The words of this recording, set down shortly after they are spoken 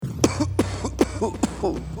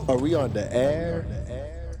Are we on the air?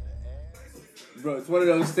 Bro, it's one of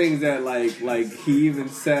those things that like he even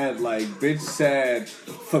said, like, bitch said,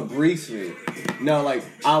 Febreze me. No, like,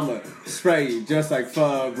 I'ma spray you just like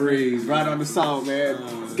Febreze. Right on the song, man.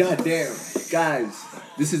 Goddamn. Guys,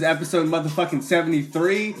 this is episode motherfucking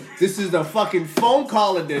 73. This is the fucking phone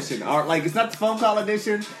call edition. Or, like, it's not the phone call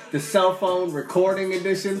edition, the cell phone recording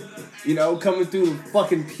edition. You know, coming through the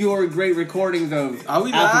fucking pure great recordings of Are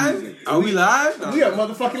we Apple live? Music. Are we live? We are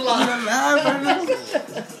motherfucking live. We are live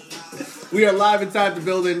right now? We are live inside the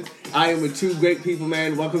building. I am with two great people,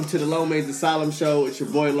 man. Welcome to the Lo Main's Asylum Show. It's your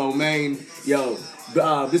boy Lo Main. Yo,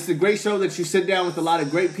 this is a great show that you sit down with a lot of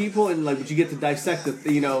great people and like, but you get to dissect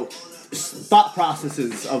the, you know, thought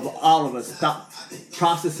processes of all of us. Thought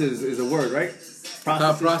processes is a word, right?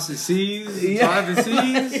 Thought processes, Yeah.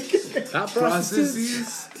 privacies, Thought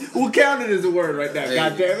processes. We'll count it as a word right now. Hey.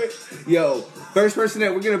 God damn it. Yo, first person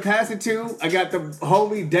that we're gonna pass it to, I got the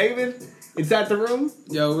homie David inside the room.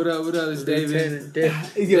 Yo, what up? It's David. Yo,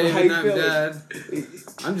 David, how you not feeling? Dad.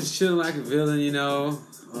 I'm just chilling like a villain, you know.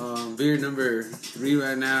 Beer number 3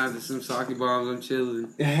 right now. Just some sake bombs. I'm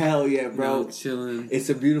chilling. Hell yeah, bro. You know, chilling. It's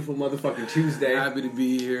a beautiful motherfucking Tuesday. Happy to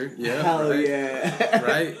be here. Yeah. Hell right? yeah.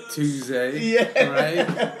 Right? Tuesday. Yeah.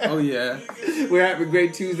 Right? Oh, yeah. We're having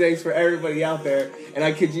great Tuesdays for everybody out there. And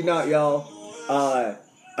I kid you not, y'all.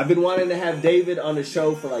 I've been wanting to have David on the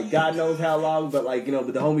show for like God knows how long, but like, you know,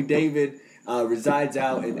 but the homie David resides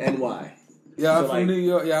out in NY. Yeah, I'm So, from like- New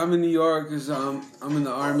York. Yeah, I'm in New York because I'm in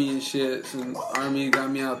the Army and shit. So Army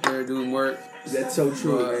got me out there doing work. That's so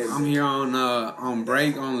true, But man. I'm here on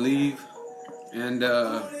break, on leave, and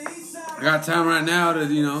I got time right now to,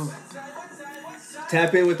 you know,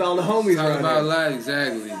 Tap in with all the homies talk around about here. life.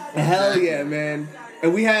 Exactly. Hell yeah, man.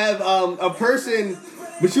 And we have a person,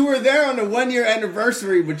 but you were there on the 1 year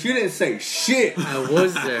anniversary, but you didn't say shit. I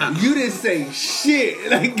was there. You didn't say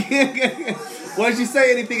shit. Like, why didn't you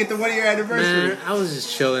say anything at the 1 year anniversary? Man, I was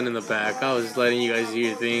just chilling in the back. I was letting you guys do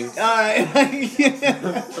your thing. Alright,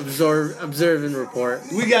 Observe and report.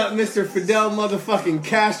 we got Mr. Fidel motherfucking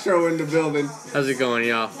Castro in the building. How's it going,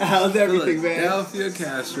 y'all? How's everything, man? Philadelphia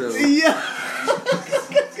Castro. Yeah,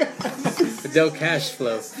 Fidel Cash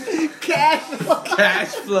Flow. Castro. Cash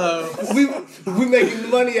flow. We making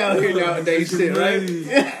money out here nowadays, shit, right?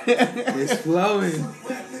 It's flowing.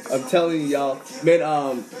 I'm telling you, y'all, man.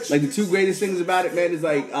 Like the two greatest things about it, man, is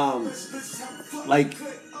like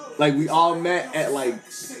we all met at like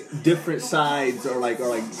different sides or like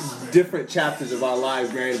different chapters of our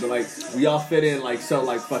lives, man. But like we all fit in like so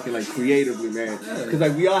like fucking like creatively, man. Because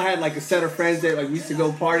like we all had like a set of friends that like we used to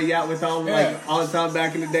go party out with all like all the time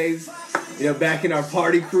back in the days. You know, back in our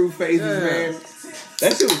party crew phases, Yeah. man.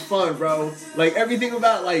 That shit was fun, bro. Like everything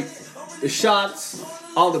about like the shots,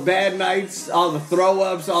 all the bad nights, all the throw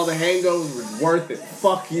ups, all the hangovers was worth it.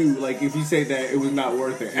 Fuck you. Like if you say that it was not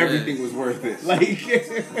worth it. Yeah. Everything was worth it. Like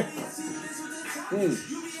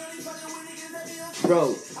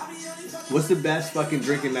Bro, what's the best fucking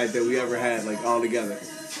drinking night that we ever had, like all together?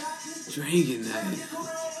 Drinking night.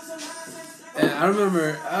 And I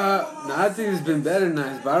remember, I think it's been better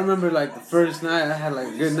nights, but I remember like the first night I had like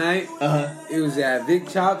a good night. It was at Vic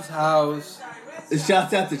Chop's house.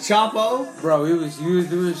 Shouts out to Chapo. Bro, you was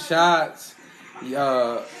doing shots.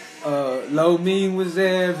 Lo Mean was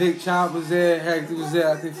there, Vic Chop was there, Hector was there,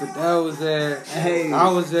 I think Fidel was there. Hey.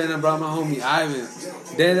 I was there and I brought my homie Ivan.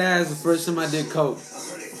 Dead ass the first time I did coke.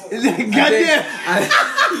 Goddamn.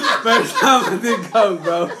 First time I did coke,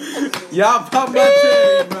 bro. Y'all popped my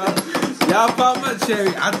cherry, bro. Y'all popped my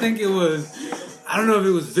cherry. I think it was, I don't know if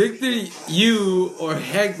it was Victor, you, or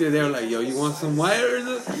Hector. They were like, yo, you want some white or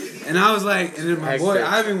something? And I was like, and then my boy Hector.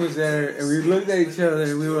 Ivan was there, and we looked at each other,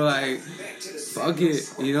 and we were like, fuck it.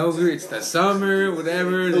 You know, it's the summer,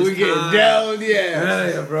 whatever. We getting down, yeah.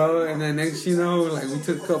 Yeah, bro. And then next, you know, like we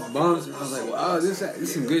took a couple bumps, and I was like, wow, this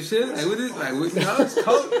some good shit. Like, what is, like, what, you know, it's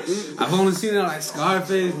coke. I've only seen it on, like,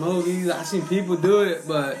 Scarface movies. I've seen people do it,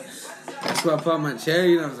 but that's why I popped my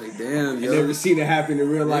cherry, and I was like, damn, yo. I never seen it happen in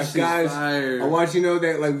real life, shit's guys. fire. I want you to know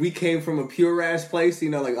that like we came from a pure ass place. You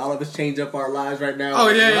know, like all of us change up our lives right now. Oh,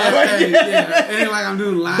 yeah. It ain't like I'm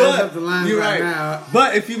doing lines But up the lines you're right right. now.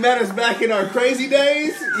 But if you met us back in our crazy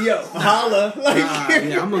days, yo, holla, like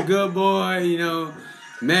Yeah, I'm a good boy, you know.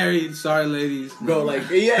 Married, sorry, ladies. bro, like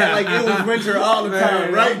yeah, like it was winter all the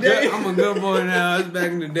time, right, Dave? I'm a good boy now. It's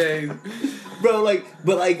back in the day. Bro, like,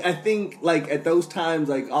 but like I think like at those times,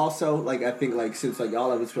 like also like I think like since like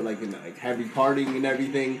all of us were like in like heavy partying and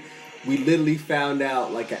everything, we literally found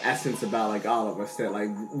out like an essence about like all of us that like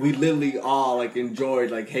we literally all like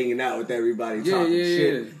enjoyed like hanging out with everybody, Yeah, talking yeah,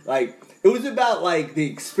 shit. yeah. Like it was about like the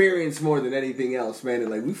experience more than anything else, man.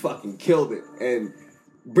 And like we fucking killed it, and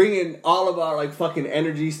bringing all of our like fucking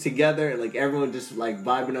energies together, and like everyone just like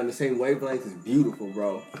vibing on the same wavelength is beautiful,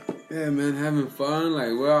 bro. Yeah, man, having fun. Like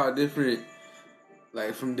we're all different,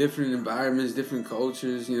 like from different environments, different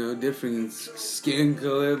cultures, you know, different skin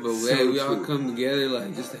color, but we all come together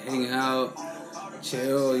like just to hang out,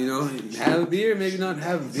 chill, you know, have a beer, maybe not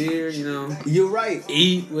have a beer, you know. You're right.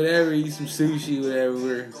 Eat whatever, eat some sushi,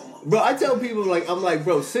 whatever. Bro, I tell people, like, I'm like,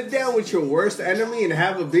 bro, sit down with your worst enemy and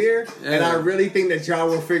have a beer, and I really think that y'all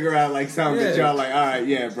will figure out, like, something that y'all like, all right,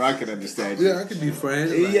 yeah, bro, I can understand you. Yeah, I could be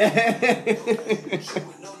friends. Like, yeah.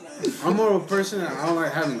 I'm more of a person that I don't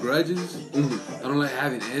like having grudges. I don't like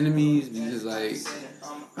having enemies because, like,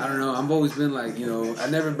 I don't know, I've always been like, you know,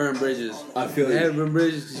 I never burn bridges. I feel you. Never burn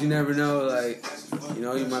bridges because you never know, like, you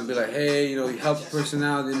know, you might be like, hey, you know, you help a person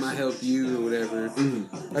out, they might help you or whatever.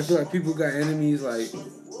 I feel like people got enemies, like,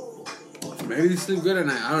 maybe they sleep good at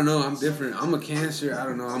night. I don't know. I'm different. I'm a Cancer. I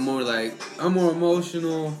don't know. I'm more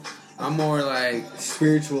emotional. I'm more like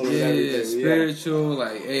spiritual. Yeah, spiritual. Yeah.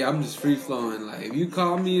 Like, hey, I'm just free flowing. Like, if you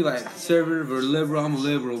call me like conservative or liberal, I'm a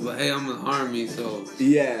liberal. But hey, I'm an army, so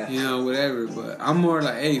yeah, you know, whatever. But I'm more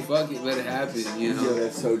like, hey, fuck it, let it happen. You know. Yeah,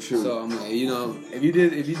 that's so true. So I'm like, you know, if you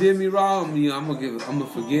did me wrong, you know, I'm gonna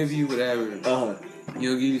forgive you, whatever. You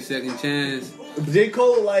know, give you a second chance. J.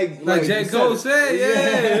 Cole, like J. Cole said,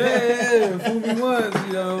 yeah, fool me once,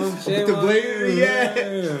 you know, shame put the blame, on you,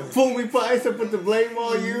 yeah. Fool me twice, I put the blame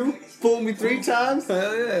on you. Fool me 3 times.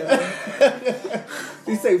 Hell yeah.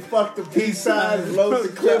 He say, fuck the peace signs, load the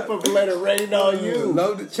clip up and let it rain on you.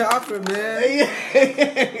 Load the chopper, man.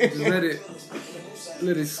 Just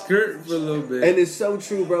let it skirt for a little bit. And it's so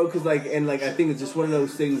true, bro, because like I think it's just one of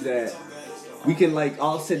those things that we can like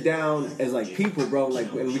all sit down as like people, bro,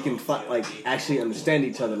 like, and we can like actually understand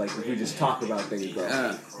each other, like if we just talk about things, bro.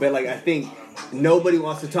 Yeah. But like I think nobody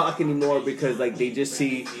wants to talk anymore because like they just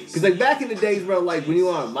see, because like back in the days, bro, like when you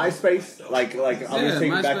were on MySpace, like I'm just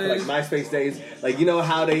taking back to like MySpace days, like you know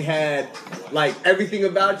how they had like everything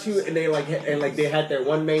about you, and they had their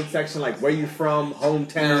one main section, like where you from,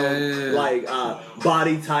 hometown, like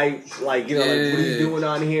body type, like you know, like what are you doing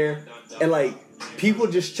on here, and like people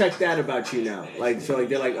just check that about you now. Like, so like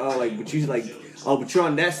they're like, oh, like, but you like, oh, but you're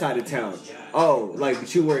on that side of town. Oh, like,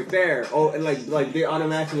 but you work there. Oh, and like they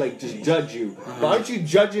automatically like just judge you. But aren't you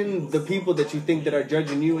judging the people that you think that are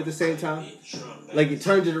judging you at the same time? Like it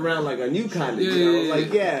turns it around like on you kind of, you know,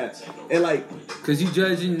 like and like because you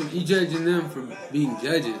judging them for being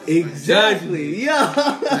judges. Exactly, yeah.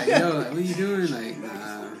 Like, yo, like, what are you doing? Like,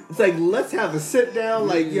 nah. It's like let's have a sit down,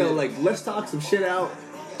 like yo, like let's talk some shit out,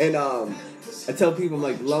 and I tell people, I'm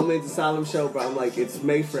like, Low Man's Asylum show, but I'm like, it's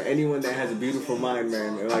made for anyone that has a beautiful mind,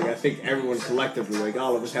 man. And like, I think everyone collectively, like,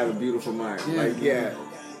 all of us have a beautiful mind. Yeah, like, yeah.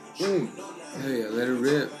 Hell yeah, let it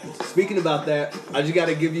rip. Speaking about that, I just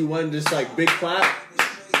gotta give you one just like big clap.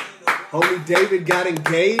 Homie David got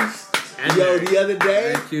engaged, the other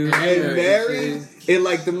day, and married in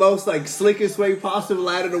like the most like slickest way possible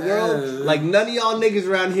out of the world. Like none of y'all niggas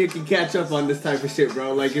around here can catch up on this type of shit,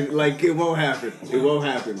 bro. Like it won't happen. It won't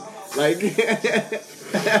happen. Like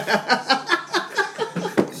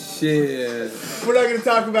shit. We're not gonna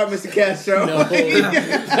talk about Mr. Castro. No,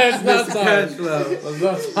 let's not talk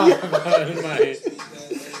about it, mate.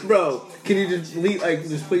 Bro, can you just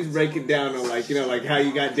please break it down on like, you know, like how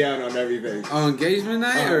you got down on everything? On engagement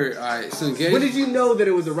night alright, so engagement. When did you know that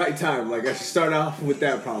it was the right time? Like I should start off with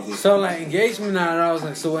that problem. So like engagement night, I was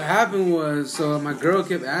like, so what happened was, so my girl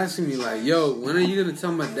kept asking me like, yo, when are you gonna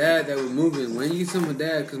tell my dad that we're moving? When are you gonna tell my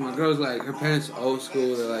dad? Because my girl's like, her parents are old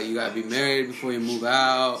school. They're like, you gotta be married before you move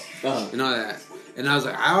out and all that. And I was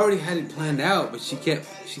like, I already had it planned out, but she kept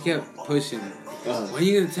pushing. When are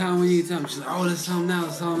you gonna tell him? When are you gonna tell him? She's like, oh, let's tell him now.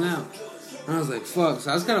 Let's tell him now. And I was like, fuck. So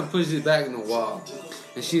I was kind of pushing it back in the wall.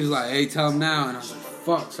 And she was like, hey, tell him now. And I was like,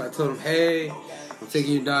 fuck. So I told him, hey, I'm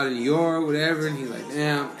taking your daughter to New York, whatever. And he's like,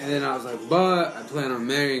 damn. And then I was like, but I plan on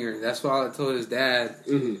marrying her. That's all I told his dad.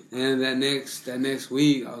 And that next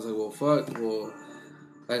week, I was like, well, fuck. Well,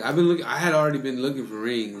 like I had already been looking for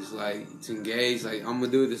rings, like to engage. Like I'm gonna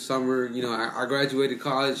do it this summer. You know, I graduated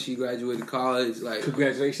college. She graduated college. Like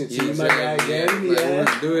congratulations to you, my guy. Again. Like, we're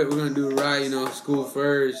gonna do it. We're gonna do it right. You know, school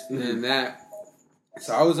first, and that.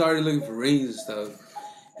 So I was already looking for rings and stuff.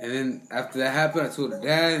 And then after that happened, I told her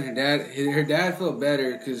dad, and her dad felt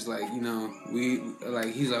better because like you know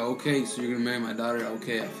he's like, okay, so you're gonna marry my daughter.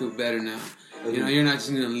 Okay, I feel better now. You know, you're not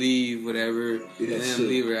just gonna leave, whatever, and then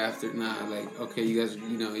leave her after. Nah, like, okay, you guys are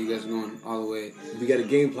going all the way. We got a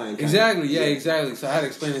game plan. Exactly, yeah, exactly. So I had to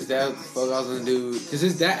explain to his dad what the fuck I was gonna do, because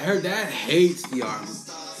her dad hates the army.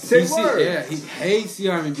 Say word. Yeah, he hates the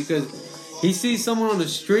army because he sees someone on the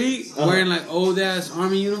street wearing like old ass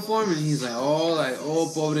army uniform, and he's like,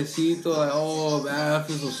 oh pobrecito, like, oh man, I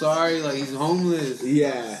feel so sorry, like he's homeless.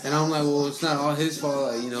 Yeah. And I'm like, well, it's not all his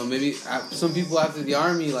fault. Like, you know, maybe some people after the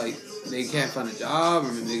army, like, they can't find a job,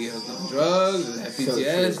 or maybe they get hooked on drugs, or they have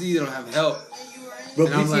PTSD, they don't have help. But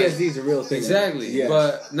And I'm PTSD like, is a real thing. Exactly. Yeah.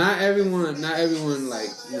 But not everyone, like,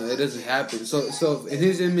 you know, it doesn't happen. So in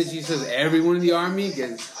his image, he says everyone in the army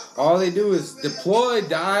all they do is deploy,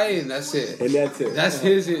 die, and that's it. And that's it. That's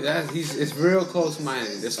it's real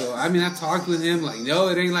close-minded. So, I mean, I talked with him, like, no,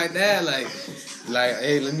 it ain't like that. Like,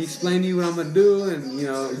 hey, let me explain to you what I'm gonna do, and, you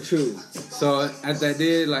know. True. So, after I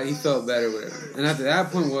did, like, he felt better with it. And after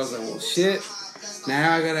that point, I was like, well, shit.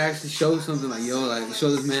 Now I gotta actually show something, like, yo, like,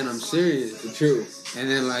 show this man I'm serious. True. And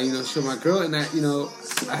then, like, you know, show my girl, and that, you know,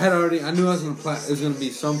 I knew it was gonna be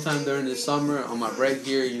sometime during the summer on my break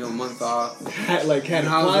here, you know, month off. Had and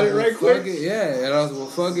plotted like, right quick? It, yeah, and I was like, well,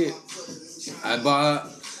 fuck it. I bought,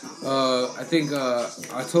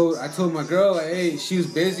 I told my girl, like, hey, she was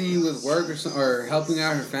busy with work or helping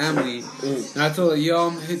out her family, and I told her, yo,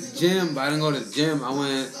 I'm gonna hit the gym, but I didn't go to the gym. I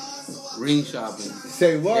went ring shopping.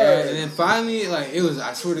 Say what? Yeah, and then finally, like, it was,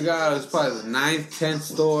 I swear to God, it was probably the 9th, 10th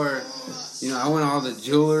store. You know, I went to all the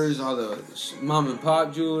jewelers, all the mom and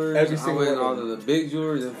pop jewelers. I went to all the big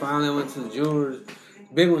jewelers, and finally I went to the jewelers,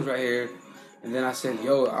 big ones right here. And then I said,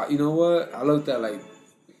 yo, you know what? I looked at, like,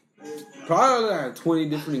 probably like 20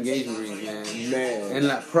 different engagement rings, man. And,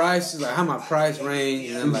 like, prices, like, how my price range,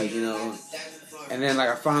 and then, like, you know. And then, like,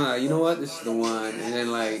 I found out, you know what? This is the one. And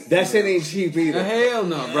then, like... That shit ain't cheap either. Hell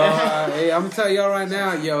no, bro. Hey, I'm gonna tell y'all right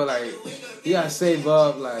now, yo, like, you gotta save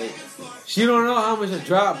up, like... She don't know how much I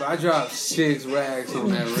dropped, but I dropped 6 racks on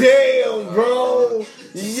that ring. Damn, bro.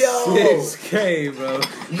 Yo. 6K, bro.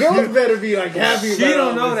 Girls better be, like, happy about She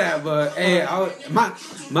don't know this. that, but, hey, I don't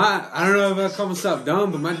know if I call myself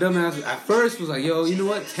dumb, but my dumb ass at first was like, yo, you know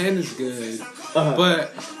what? 10 is good.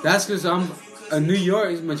 But that's because I'm... New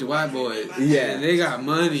York is a bunch of white boys. Yeah. And they got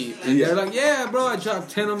money. And they're like, yeah, bro, I dropped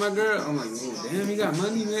 10 on my girl. I'm like, oh, damn, you got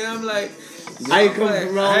money, man. I'm like, I ain't coming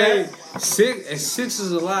from around that. 6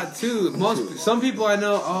 is a lot, too. Some people I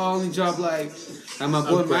know, only drop like my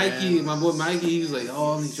boy Mikey, he was like,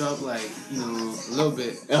 only drop like, you know, a little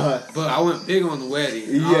bit. But I went big on the wedding.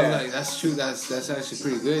 Yeah. I was like, that's true. That's actually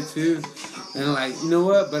pretty good, too. And like, you know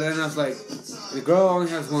what? But then I was like, the girl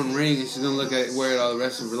only has one ring, and she's gonna wear it all the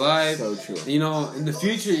rest of her life. So true. And, you know, in the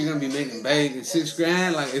future, you're gonna be making bank, and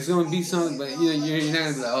 $6,000, like, it's gonna be something, but you know, you're not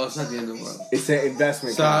gonna be like, oh, it's not the end of the world. It's an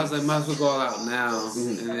investment. So I was like, might as well go all out now,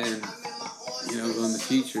 and then, you know, go in the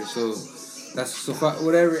future. So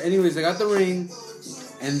whatever. Anyways, I got the ring,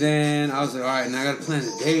 and then I was like, all right, now I gotta plan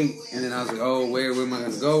a date. And then I was like, oh, where am I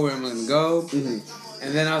gonna go? Where am I gonna go?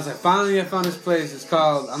 And then I was like, finally, I found this place. It's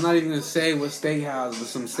called, I'm not even going to say what steakhouse, but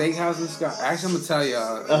some steakhouse in Scottsdale. Actually, I'm going to tell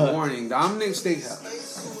y'all, warning, Dominic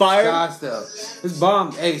Steakhouse. Fire? Scottsdale. It's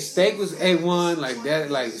bomb. Hey, steak was A1, like that,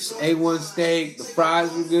 like A1 steak. The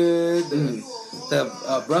fries were good. The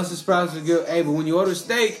Brussels sprouts were good. Hey, but when you order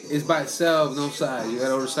steak, it's by itself, no sides. You got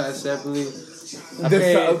to order sides separately. I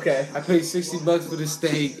paid $60 for the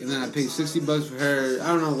steak, and then I paid $60 for her. I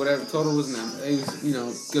don't know, whatever total was. It was, you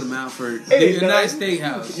know, good amount for a nice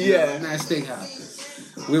steakhouse. Yeah, nice steakhouse.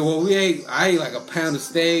 I ate like a pound of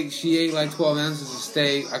steak. She ate like 12 ounces of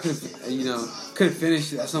steak. I couldn't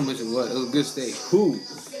finish it. That's how much it was. It was a good steak. Cool.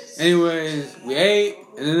 Anyways, we ate,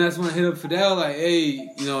 and then that's when I hit up Fidel. Like, hey,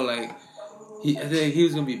 you know, like. I think he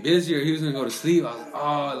was gonna be busy or he was gonna go to sleep. I was like,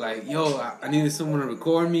 oh, like, yo, I needed someone to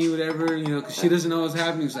record me, whatever, you know, because she doesn't know what's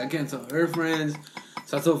happening, so I can't tell her friends.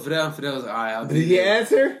 So I told Fidel, and Fidel was like, all right, I'll be Did he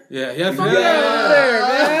answer? Yeah, Fidel.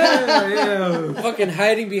 Yeah. Fucking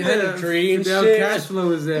hiding behind a tree and Fidel shit. Cashflow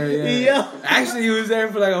was there, yeah. Actually, he was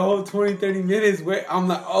there for like a whole 20, 30 minutes. I'm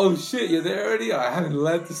like, oh, shit, you're there already? I haven't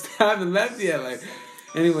left yet. Like,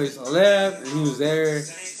 anyways, I left, and he was there.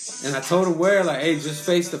 And I told him where, like, hey, just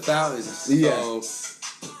face the fountains. Yeah.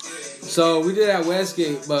 So we did it at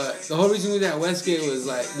Westgate, but the whole reason we did it at Westgate was,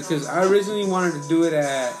 like, because I originally wanted to do it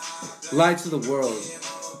at Lights of the World.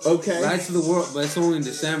 Okay. Lights of the World, but it's only in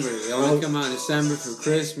December. They only come out in December for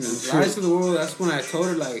Christmas. True. Lights of the World, that's when I told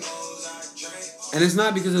her, like, and it's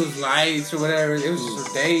not because it was lights or whatever. It was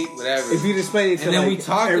just a date, whatever. If you'd explain it to, then like, we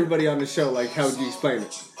talked everybody on the show, like, how would you explain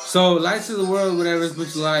it? So, Lights of the World, whatever, it's a bunch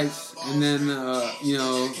of lights. And then, you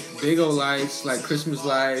know, big old lights, like Christmas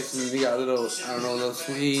lights. And then we got little, I don't know, little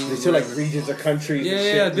swings. They show, like, regions of countries and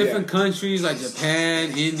shit. Yeah, different countries, like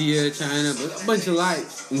Japan, India, China, but a bunch of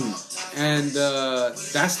lights. And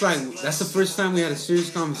that's the first time we had a serious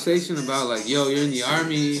conversation about, like, yo, you're in the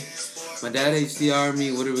army. my dad HDR'd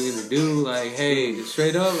me. What are we gonna do? Like, hey,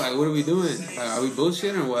 straight up, like, what are we doing? Like, are we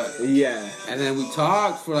bullshitting or what? Yeah. And then we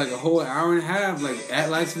talked for like a whole hour and a half, like at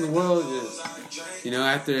Lights in the World, just, you know,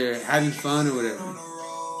 after having fun or whatever.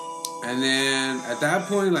 And then at that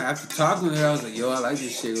point, like after talking with her, I was like, yo, I like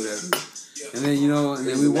this shit, whatever. And then, you know, and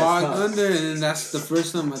then we walked under, and then that's the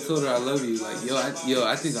first time I told her I love you. Like, I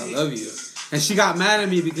think I love you. And she got mad at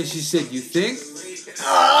me because she said, you think? She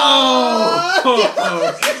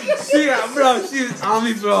was on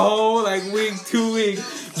me for a whole like week, 2 weeks.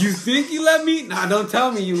 You think you love me? Nah, don't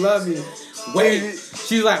tell me you love me. Wait.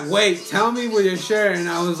 She's like, wait, tell me with your shirt. And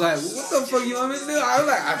I was like, what the fuck you want me to do? I was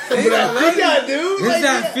like, I think I do. It's like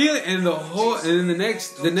that feeling. And then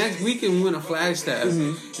the next weekend we went to Flagstaff.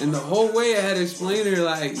 Mm-hmm. And the whole way I had to explain to her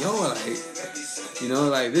like, yo, like, you know,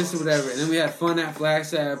 like this or whatever. And then we had fun at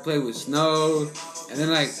Flagstaff, played with snow. And then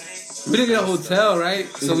like, we didn't get a hotel, right?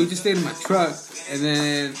 So we just stayed in my truck. And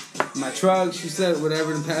then my truck, she said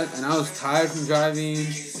whatever, and I was tired from driving.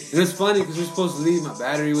 And it was funny because we were supposed to leave. My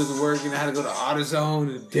battery wasn't working. I had to go to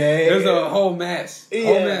AutoZone. It was a whole mess.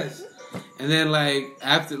 And then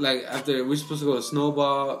after we were supposed to go to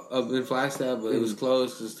Snowball up in Flagstaff, but it was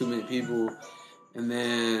closed because too many people. And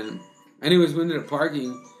then, anyways, we ended up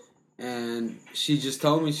parking, and she just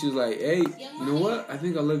told me, she was like, hey, you know what? I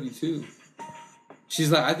think I love you too. She's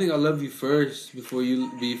like, I think I love you first before you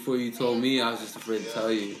told me. I was just afraid to tell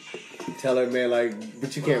you. Tell her, man, like,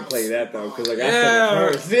 but you can't play that though, because like I said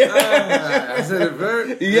it first. I said it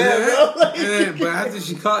first. Yeah, bro. But after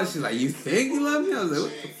she called, she's like, you think you love me? I was like,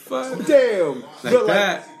 what the fuck? Damn. Like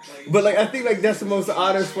that. But like, I think like that's the most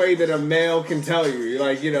honest way that a male can tell you. You're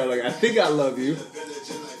like, you know, like I think I love you.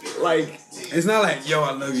 Like, it's not like, yo,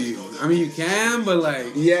 I love you. I mean, you can, but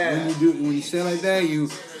like, when you say it like that, you.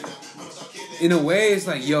 In a way, it's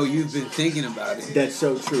like, yo, you've been thinking about it. That's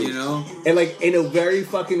so true. You know? And like, in a very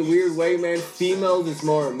fucking weird way, man, females is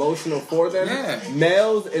more emotional for them. Yeah.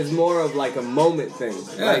 Males is more of like a moment thing.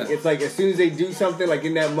 Yeah. Like, it's like as soon as they do something, like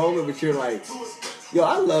in that moment, but you're like, yo,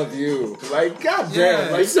 I love you. Like,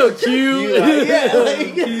 goddamn. Like, so cute.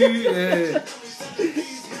 Yeah.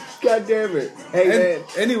 God damn it. Hey, man.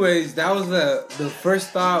 Anyways, that was the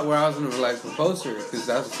first thought where I was going to like propose to her, because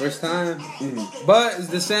that was the first time. Mm-hmm. But it's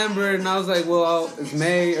December, and I was like, well, it's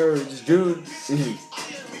May or it's June.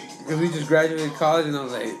 Because we just graduated college, and I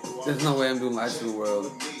was like, there's no way I'm doing Lights of the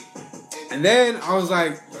World. And then I was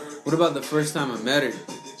like, what about the first time I met her?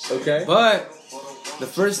 Okay. But the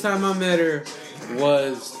first time I met her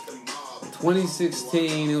was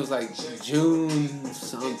 2016. It was like June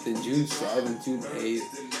 7th, June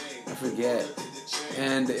 8th. I forget.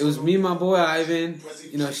 And it was me and my boy Ivan.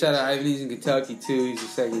 You know, shout out Ivan. He's in Kentucky too. He's a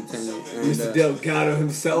second lieutenant. Mr. Delgado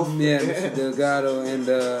himself. Yeah, Mr. Delgado. And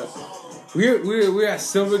we're at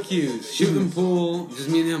Silver Q's shooting pool. Just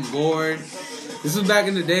me and him bored. This was back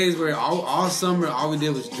in the days where all summer all we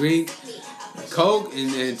did was drink Coke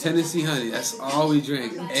and Tennessee Honey. That's all we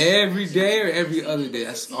drank. Every day or every other day.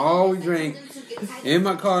 That's all we drank. In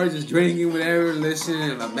my car, just drinking whatever,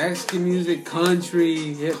 listening to Mexican music,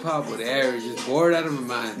 country, hip hop, whatever. Just bored out of my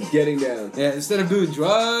mind. Getting down. Yeah, instead of doing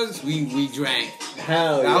drugs, we drank.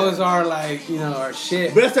 Hell that was our our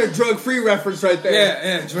shit. But that's our drug-free reference right there.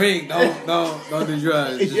 Yeah, drink. Don't do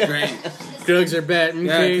drugs. Just drink. Drugs are bad.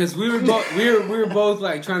 Yeah, because we were both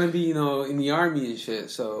like trying to be in the army and shit.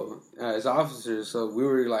 So as officers, so we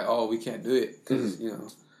were like, oh, we can't do it because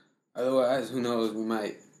otherwise, who knows, we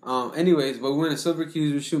might. Anyways, but we went to Silver Q's,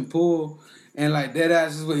 we were shooting pool, and like dead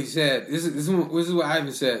ass is what he said. This is what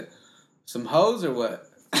Ivan said. Some hoes or what?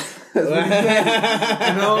 And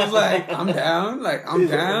I was like, I'm down. I'm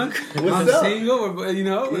single, or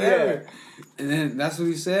whatever. Yeah. And then that's what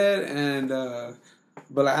he said, and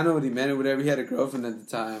but like I know what he meant or whatever. He had a girlfriend at the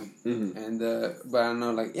time, and but I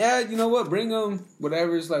know you know what? Bring them,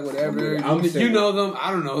 whatever. It's like whatever. You know them, I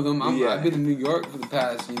don't know them. I've been in New York for the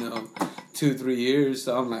past 2-3 years,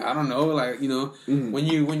 so I'm like, I don't know, when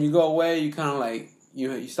you go away, you kind of like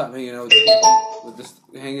you stop hanging out with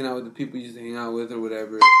the people you used to hang out with or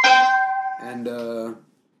whatever, and I'm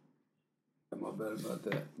not bad about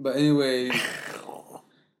that. But anyway,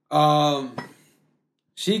 Diana,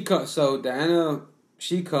 she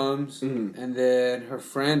comes, and then her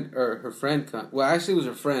friend comes. Well, actually, it was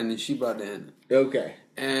her friend, and she brought Diana. Okay.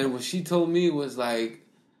 And what she told me was like,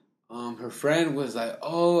 her friend was like,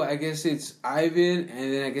 oh, I guess it's Ivan,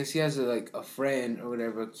 and then I guess he has a friend or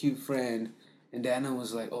whatever, a cute friend. And Diana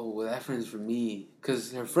was like, oh, well, that friend's for me.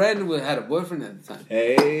 Because her friend had a boyfriend at the time.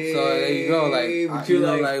 Hey. So there you go.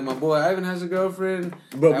 Like my boy Ivan has a girlfriend.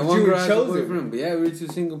 But that one girl has a boyfriend. But yeah, we were two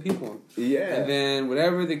single people. Yeah. And then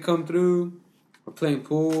whatever, they come through, we're playing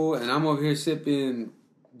pool, and I'm over here sipping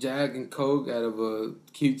Jack and Coke out of a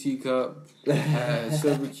QT cup.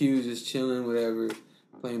 Silver Q's just chilling, whatever,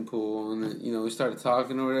 playing pool. And then, you know, we started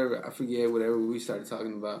talking or whatever. I forget whatever we started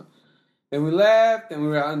talking about. Then we left, and we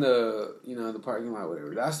were out in the, you know, the parking lot,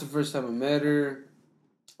 whatever. That's the first time I met her.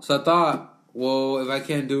 So I thought, well, if I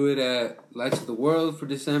can't do it at Lights of the World for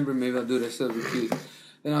December, maybe I'll do it at Silver Q's.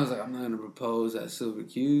 Then I was like, I'm not going to propose at Silver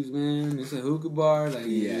Q's, man. It's a hookah bar. Like,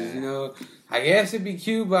 Yeah. you know, I guess it'd be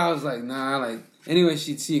cute, but I was like, nah, like, anyway,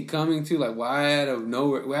 she'd see it coming too. Like, why out of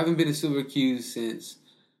nowhere? We haven't been to Silver Q's since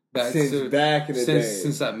back in the day.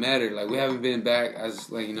 Since I met her. Like, we haven't been back as,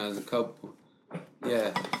 like, you know, as a couple.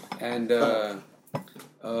 Yeah. And,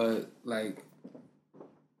 like,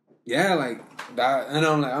 yeah, like, that, and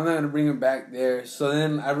I'm like, I'm not gonna bring her back there. So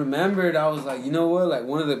then I remembered, I was like, you know what? Like,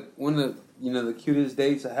 one of the you know, the cutest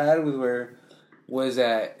dates I had with her was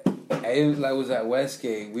at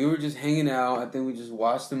Westgate. We were just hanging out. I think we just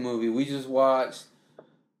watched the movie. We just watched,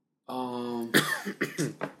 what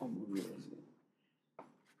movie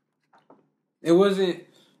was it?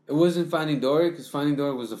 It wasn't Finding Dory, because Finding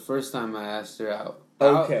Dory was the first time I asked her out.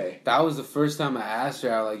 Okay. That was the first time I asked her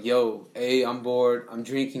out, like, yo, hey, I'm bored. I'm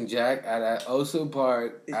drinking Jack at Oso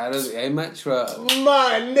Park out of my truck.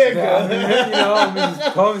 My nigga. You know, I'm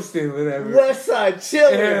just posting, whatever. Westside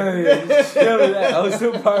chilling. Yeah, chilling at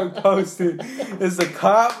Oso Park posting. It's a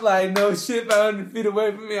cop, like, no shit, 500 feet away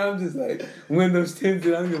from me. I'm just like, windows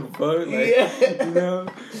tinted, I don't give a fuck. Like, Yeah. you know?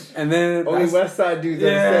 And then Only Westside dudes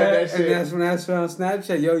understand that shit. And that's when I asked her on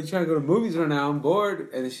Snapchat, yo, you trying to go to movies right now? I'm bored.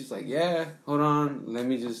 And then she's like, yeah, hold on. Let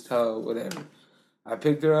me just tell whatever. I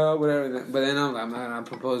picked her up, whatever. But then I'm not gonna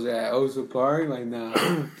propose at Oso Park, like, nah.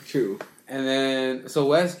 True. And then so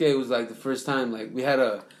Westgate was like the first time, like, we had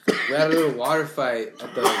a little water fight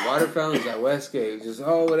at the water fountains at Westgate. It was just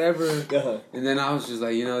whatever. Uh-huh. And then I was just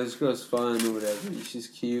like, you know, this girl's fun or whatever. She's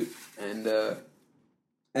cute. And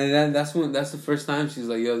then that's the first time she's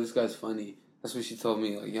like, yo, this guy's funny. That's what she told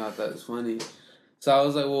me. Like, yo, I thought it was funny. So I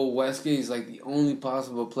was like, well, Westgate is like the only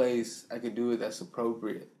possible place I could do it that's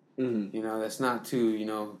appropriate. Mm-hmm. You know, that's not too, you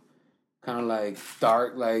know, kind of like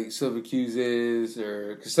dark like Silver Q's is,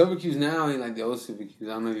 or because Silver Q's now ain't like the old Silver Q's. I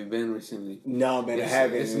don't know if you've been recently. No, man, I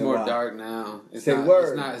haven't. It's more dark now. It's Say not,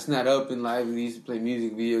 word. It's not up and live. We used to play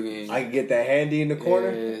music, video games. I can get that handy in the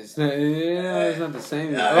corner. Yeah, it's not the same.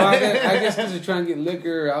 I guess because they're trying to get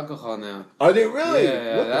liquor or alcohol now. Are they really?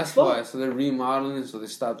 Yeah, What that's the fuck? why. So they're remodeling, so they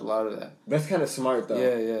stopped a lot of that. That's kind of smart, though.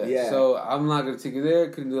 Yeah. So I'm not gonna take it there.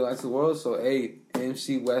 Couldn't do Lights of the World. So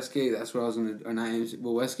AMC Westgate. That's where I was gonna, or not AMC,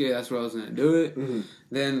 but Westgate. That's where I was gonna do it. Mm-hmm.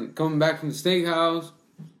 Then coming back from the steakhouse,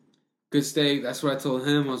 good steak. That's what I told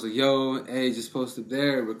him. I was like, yo, hey, just post it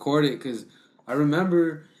there, record it, because I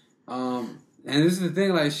remember. And this is the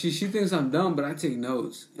thing, like, she thinks I'm dumb, but I take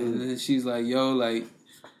notes. And then she's like, yo, like,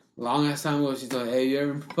 long ass time ago, she's like, hey, you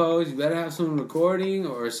ever propose? You better have someone recording,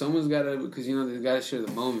 or someone's got to, because, you know, they got to share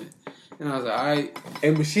the moment. And I was like, all right.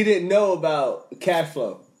 But she didn't know about cash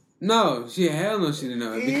flow. No, she didn't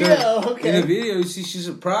know it. Because in the video, she's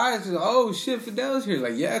surprised. She's like, oh, shit, Fidel's here.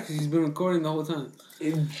 Like, yeah, because he's been recording the whole time.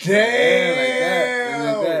 Damn.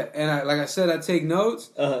 Yeah, like that. And like I said, I take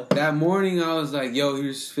notes. Uh-huh. That morning, I was like, yo,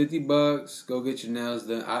 here's $50. Go get your nails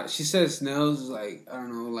done. She says nails is like, I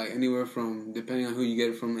don't know, like anywhere from, depending on who you get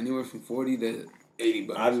it from, anywhere from $40 to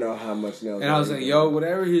 $80. I don't know how much nails. And I was like, yo,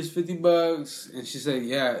 whatever, here's $50. And she said,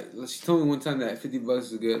 yeah. She told me one time that $50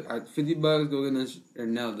 is good. $50, go get her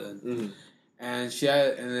nail done. Mm-hmm. And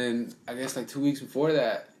and then I guess like 2 weeks before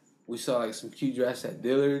that, we saw like some cute dress at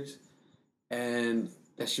Dillard's. And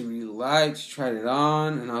that she really liked. She tried it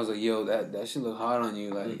on, and I was like, "Yo, that should look hot on you."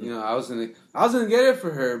 Like, you know, I was gonna get it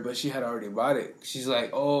for her, but she had already bought it. She's like,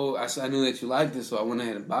 "Oh, I knew that you liked this, so I went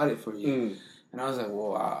ahead and bought it for you." And I was like,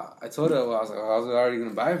 "Well, I told her, I was already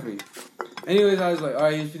gonna buy it for you." Anyways, I was like, "All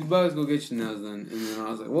right, here's $50. Go get your nails done." And then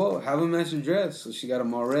I was like, "Well, have a match your dress." So she got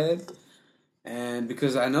them all red, and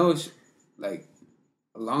because I know, like,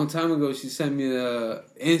 a long time ago, she sent me the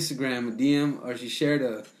Instagram a DM, or she shared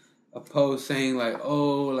a post saying like,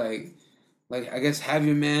 oh, like I guess have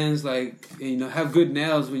your mans, like, you know, have good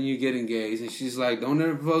nails when you get engaged. And she's like, don't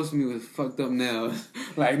ever post me with fucked up nails.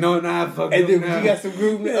 Like, no, fucked up nails. And then you got some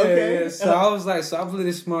groove nails. Okay. Yeah. So I was like, so I played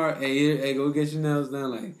it smart. Hey, go get your nails done.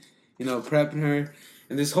 Like, you know, prepping her.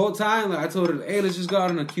 And this whole time, like, I told her, hey, let's just go out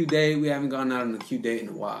on a cute date. We haven't gone out on a cute date in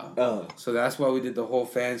a while. So that's why we did the whole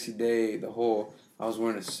fancy day, I was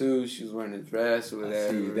wearing a suit, she was wearing a dress or whatever.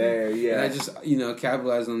 I see you there, yeah. And I just, you know,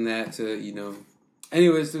 capitalized on that to, you know.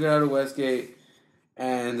 Anyways, took her out to Westgate.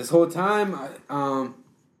 And this whole time,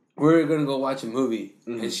 we were going to go watch a movie.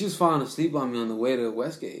 Mm-hmm. And she was falling asleep on me on the way to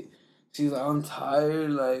Westgate. she's like, I'm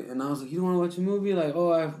tired, like, and I was like, you don't want to watch a movie? Like,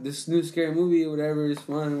 oh, I have this new scary movie or whatever, it's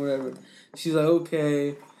fun or whatever. She's like, okay.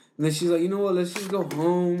 And then she's like, you know what, let's just go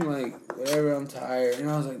home, like, whatever, I'm tired. And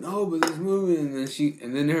I was like, no, but this movie,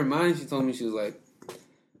 and then in her mind, she told me, she was like,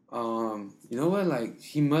 you know what, like,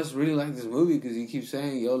 he must really like this movie because he keeps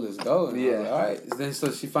saying, yo, let's go. And I was like, all right. Then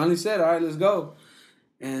so she finally said, all right, let's go.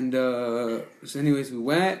 And so anyways, we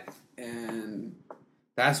went, and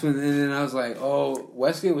that's when, and then I was like, oh,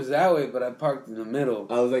 Westgate was that way, but I parked in the middle.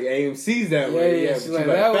 I was like, AMC's that way. Yeah, she's like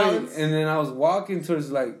that way. And then I was walking towards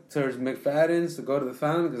McFadden's to go to the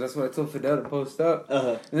fountain, because that's what I told Fidel to post up.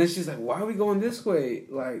 And then she's like, why are we going this way?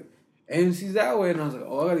 Like, AMC's that way. And I was like,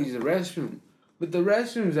 oh, I gotta use the restroom. But the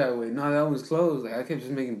restroom's that way. No, that one's closed. Like, I kept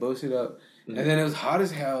just making bullshit up. And then it was hot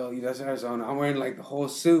as hell. You know, so I'm wearing, like, the whole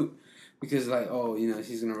suit. Because, like, oh, you know,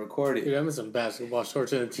 she's going to record it. Dude, I'm in some basketball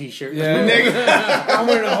shorts and a t-shirt. Yeah, nigga. I'm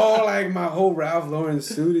wearing the whole, like, my whole Ralph Lauren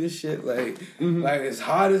suit and shit. Like, like it's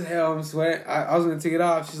hot as hell. I'm sweating. I was going to take it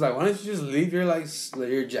off. She's like, why don't you just leave your, like,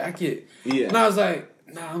 your jacket? Yeah. And I was like,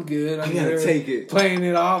 nah, I'm good. I gotta take it. Playing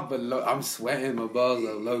it off, but I'm sweating. My balls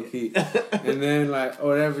are low-key. And then, like, or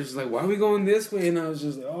whatever. She's like, why are we going this way? And I was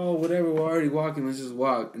just like, oh, whatever. We're already walking. Let's just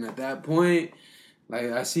walk. And at that point...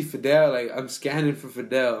 Like, I see Fidel, like, I'm scanning for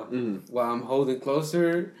Fidel while I'm holding close to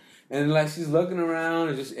her. And, like, she's looking around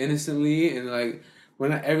and just innocently. And, like,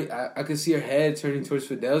 when I could see her head turning towards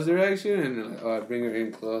Fidel's direction. And, like, oh, I bring her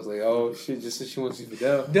in close. Like, oh, shit, just so she wants to see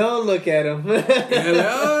Fidel. Don't look at him. And, like,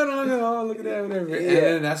 oh, no, look at that, whatever. Yeah. And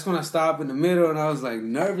then that's when I stopped in the middle. And I was, like,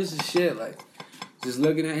 nervous as shit. Like, just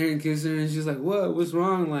looking at her and kissing her. And she's like, what? What's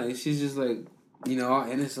wrong? Like, she's just, like, you know, all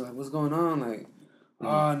innocent. Like, what's going on? Like,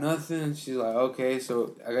 oh, nothing. She's like, okay.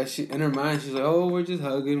 So I guess in her mind, she's like, oh, we're just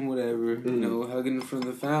hugging, whatever. You know, hugging in front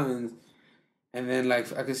of the fountains. And then,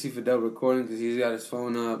 like, I could see Fidel recording because he's got his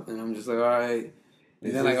phone up. And I'm just like, all right.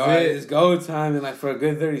 And then, like, all right, it's go time. And, like, for a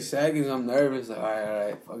good 30 seconds, I'm nervous. Like, all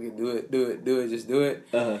right, fuck it, do it, just do it.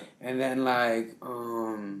 And then, like,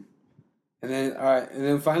 and then, all right. And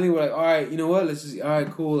then finally, we're like, all right, you know what? Let's just, all right,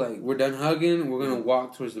 cool. Like, we're done hugging. We're going to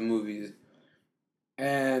walk towards the movies.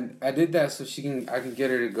 And I did that so I can get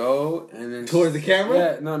her to go, and then towards the camera.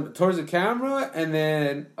 Yeah, no, towards the camera, and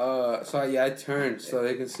then I turned so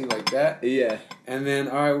they can see like that. Yeah. And then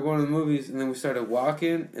all right, we're going to the movies, and then we started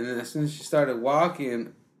walking, and then as soon as she started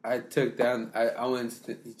walking, I took down. I went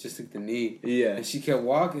just took the knee. Yeah. And she kept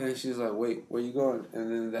walking, and she was like, "Wait, where you going?"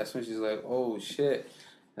 And then that's when she's like, "Oh shit."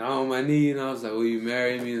 And I'm on my knee, and I was like, will you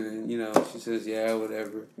marry me? And then, you know, she says, yeah,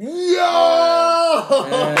 whatever. Yo!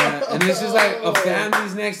 And it's just like a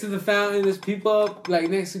family's next to the fountain. There's people up, like,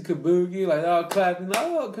 next to Kabuki, like, all clapping. Like,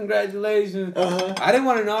 oh, congratulations. I didn't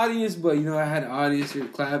want an audience, but, you know, I had an audience here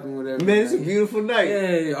clapping, whatever. Man, it's a beautiful night.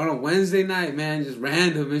 Yeah, on a Wednesday night, man, just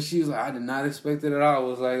random. And she was like, I did not expect it at all. I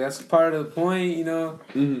was like, that's part of the point, you know?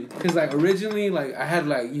 Because, like, originally, like, I had,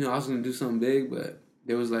 like, you know, I was going to do something big, but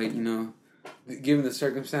there was, like, you know... Given the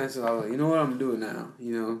circumstances, I was like, you know what, I'm doing now,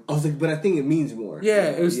 you know? I was like, but I think it means more.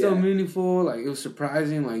 Yeah, it was still meaningful. Like, it was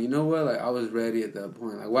surprising. Like, you know what? Like, I was ready at that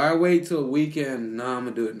point. Like, why wait till a weekend? Nah, I'm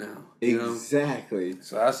going to do it now. Exactly. Know?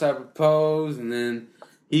 So I proposed, and then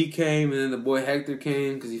he came, and then the boy Hector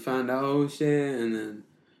came because he found out, oh, shit. And then,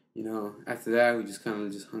 you know, after that, we just kind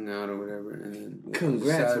of just hung out or whatever. And then,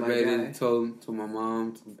 congrats, celebrated, my guy. Told my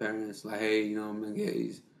mom, to my parents, like, hey, you know, I'm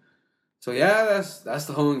engaged. So yeah, that's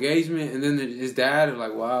the whole engagement, and then his dad was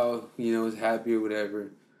like, "Wow, you know, was happy or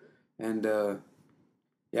whatever," and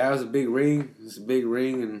yeah, it was a big ring. It's a big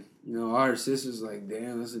ring, and you know, all her sisters like,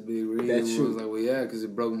 "Damn, that's a big ring." That's true. I was like, "Well, yeah, because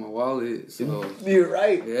it broke my wallet." So you're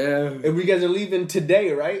right. Yeah, and we guys are leaving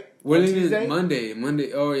today, right? We're leaving Tuesday?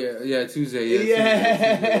 Monday. Oh yeah, Tuesday.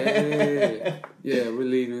 Yeah, we're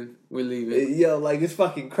leaving. Yo, like it's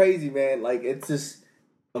fucking crazy, man. Like it's just.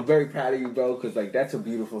 I'm very proud of you, bro, because, like, that's a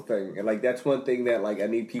beautiful thing. And, like, that's one thing that, like, I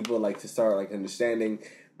need people, like, to start, like, understanding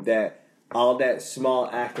that all that small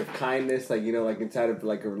act of kindness, like, you know, like, inside of,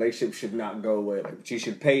 like, a relationship should not go away. Like, but you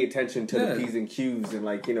should pay attention to the P's and Q's and,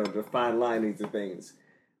 like, you know, the fine linings of things.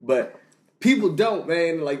 But people don't,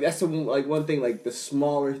 man. Like, that's, like, one thing, like, the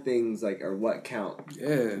smaller things, like, are what count.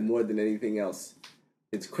 Yeah. More than anything else.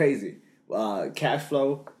 It's crazy. Cash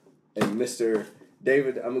Flow and Mr.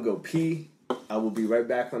 David, I'm going to go pee. I will be right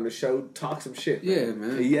back on the show. Talk some shit. Yeah,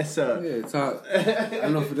 man. Yes, sir. Yeah, talk. I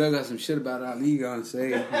don't know if Fidel got some shit about Ali gonna say.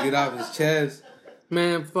 Get off his chest.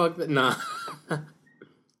 Man, fuck that. Nah.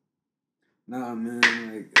 Nah, man.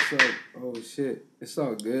 Like, it's all... Oh, shit. It's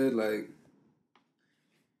all good. Like...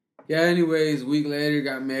 Yeah, anyways, a week later,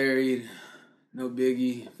 got married. No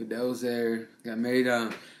biggie. Fidel was there. Got married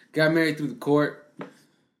through the court.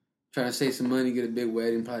 Trying to save some money, get a big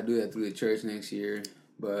wedding. Probably do that through the church next year.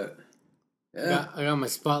 But... Yeah. I got my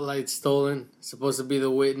spotlight stolen. Supposed to be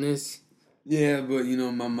the witness. Yeah, but you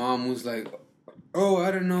know, my mom was like, "Oh,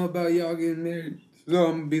 I don't know about y'all getting married, so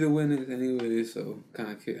I'm gonna be the witness anyway." So kind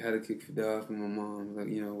of had to kick it off, and my mom like,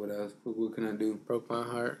 you know, what else? What can I do? Broke my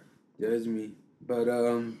heart. Judge me, but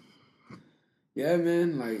yeah,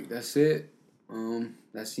 man, like that's it.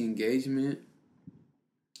 That's the engagement.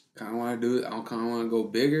 Kind of want to do it. I kind of want to go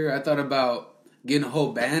bigger. I thought about getting a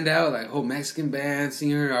whole band out, like a whole Mexican band,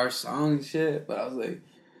 singing our song and shit. But I was like,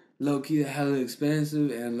 low key, that hella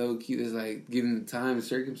expensive, and low key, there's like, given the time and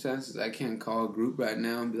circumstances, I can't call a group right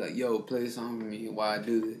now and be like, yo, play a song for me while I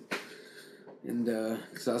do this. And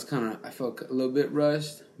because I felt a little bit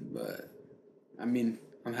rushed, but I mean,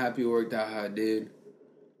 I'm happy it worked out how it did.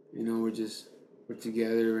 You know, we're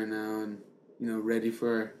together right now, and you know, ready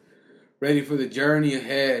for the journey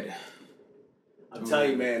ahead. I'm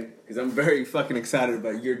telling you, man, because I'm very fucking excited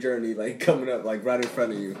about your journey, like coming up, like right in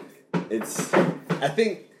front of you. I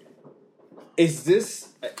think, is this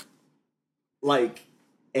like,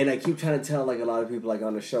 and I keep trying to tell like a lot of people like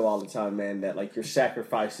on the show all the time, man, that like your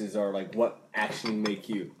sacrifices are like what actually make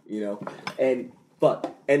you, you know, and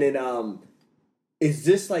then is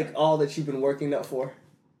this like all that you've been working up for,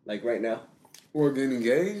 like right now? Or getting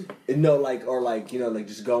engaged? No, like, or like, you know, like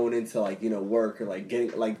just going into like, you know, work or like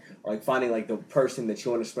getting like, or like finding like the person that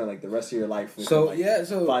you want to spend like the rest of your life with. So, and, like, yeah,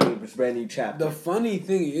 so finding this brand new chapter. the funny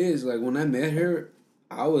thing is, like, when I met her,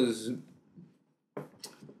 I was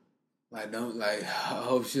like, I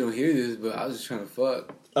hope she don't hear this, but I was just trying to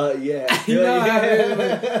fuck. Yeah. You know how it is,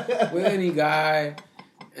 like, with any guy,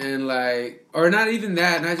 and like, or not even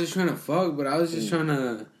that, not just trying to fuck, but I was just trying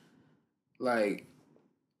to, like,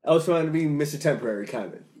 I was trying to be Mr. Temporary,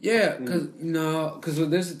 kind of. yeah, because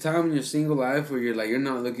there's a time in your single life where you're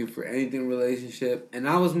not looking for anything relationship, and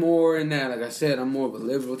I was more in that. Like I said, I'm more of a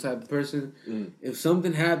liberal type of person. If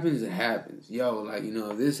something happens, it happens. Yo, like, you know,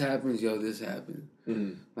 if this happens, yo, this happens.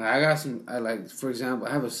 Like I got some. I like, for example,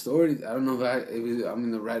 I have a story. I don't know if I'm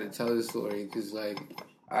in the right to tell this story because like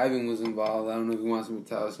Ivan was involved. I don't know if he wants me to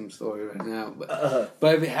tell some story right now,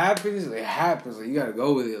 but if it happens, it happens. Like you got to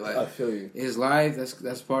go with it. Like I feel you. It's life.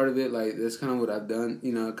 That's part of it. Like that's kind of what I've done.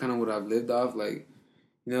 You know, kind of what I've lived off. Like,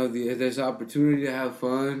 you know, if there's opportunity to have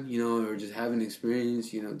fun, you know, or just have an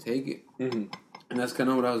experience, you know, take it. And that's kind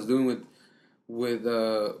of what I was doing with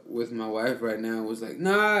my wife right now. Was like,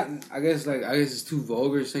 nah. I guess it's too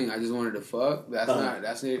vulgar saying I just wanted to fuck. That's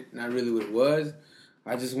not really what it was.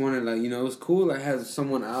 I just wanted, like, you know, it was cool. I had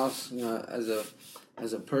someone else, you know, as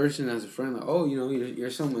a person, as a friend. Like, oh, you know, you're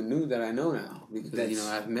someone new that I know now because you know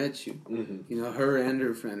I've met you. You know, her and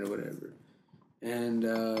her friend or whatever. And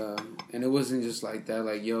it wasn't just like that.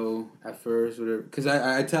 Like, yo, at first, whatever. Because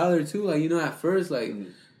I tell her too, like, you know, at first, like, you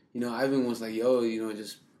know, Ivan was like, yo, you know,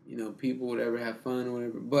 just, you know, people, whatever, have fun or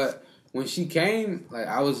whatever. But when she came, like,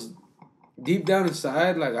 I was deep down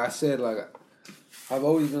inside, like I said, like, I've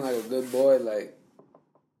always been like a good boy, like.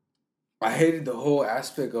 I hated the whole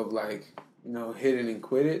aspect of, like, you know, hit it and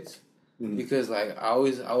quit it. Because, like, I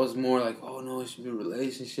was more like, oh, no, it should be a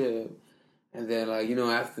relationship. And then, like, you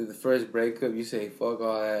know, after the first breakup, you say, fuck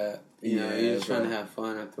all that. You know, you're just trying to have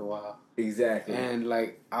fun after a while. Exactly. And,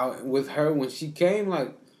 like, with her, when she came,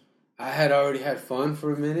 like, I had already had fun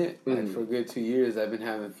for a minute. Like, for a good 2 years, I've been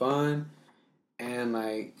having fun. And,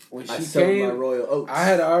 like, when she came, my royal oats. I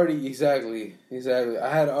had already, exactly. I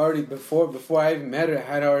had already, before I even met her, I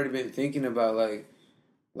had already been thinking about, like,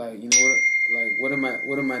 you know, what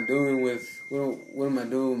am I doing with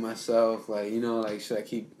myself? Like, you know, like, should I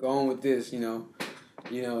keep going with this, you know,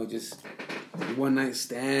 just one night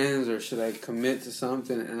stands, or should I commit to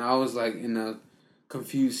something? And I was, like, in a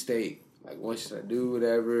confused state. Like, what should I do,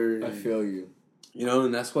 whatever. And, I feel you. You know,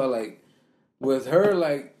 and that's why, like, with her,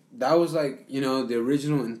 like, that was, like, you know, the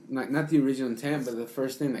original, like, not the original intent, but the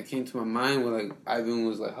first thing that came to my mind was, like, Ivan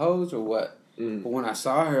was like, hoes or what? But when I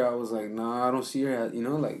saw her, I was like, nah, I don't see her as, you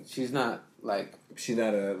know, like, she's not, like... She's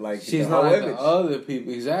not she's not like the other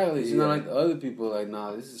people. Exactly. She's not like the other people. Like,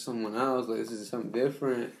 nah, this is someone else. Like, this is something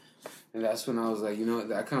different. And that's when I was like, you know,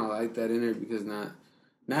 I kind of like that in her because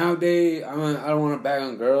nowadays, I don't want to bag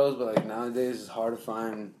on girls, but, like, nowadays it's hard to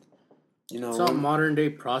find... You know, it's all modern day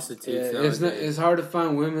prostitutes. Yeah, it's hard to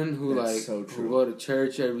find women who That's who go to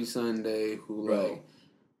church every Sunday, who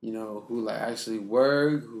actually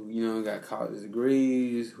work, who, you know, got college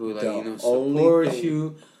degrees, who, like, you know, support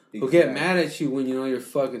you, who get mad at you when, you know, you're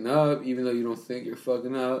fucking up, even though you don't think you're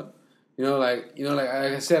fucking up. You know, like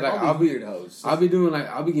I said, like, I'll be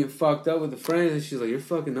getting fucked up with the friends, and she's like, you're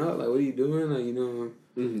fucking up, like, what are you doing? Like, you know.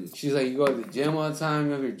 She's like, you go to the gym all the time,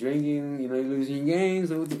 you're drinking, you know, you're losing your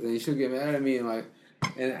games, and she'll get mad at me, and, like,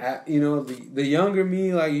 And the younger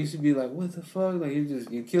me like used to be like, what the fuck? Like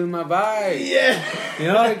you're killing my vibe. Yeah.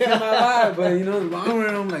 You killing my vibe. But in the long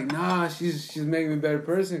run, I'm like, nah, she's making me a better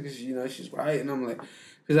person because she's right. And I'm like,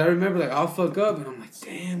 because I remember like I'll fuck up and I'm like,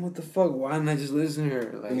 damn, what the fuck? Why didn't I just listen to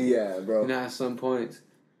her? Like, yeah, bro. At some points,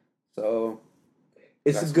 so.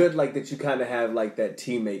 It's good, like, that you kind of have, like, that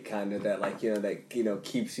teammate kind of that, like, that,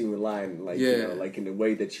 keeps you in line, like, like, in the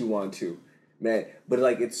way that you want to, man. But,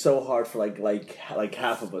 like, it's so hard for, like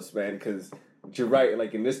half of us, man, because you're right.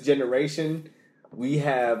 Like, in this generation, we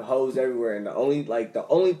have hoes everywhere, and the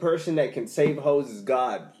only person that can save hoes is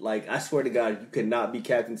God. Like, I swear to God, you could not be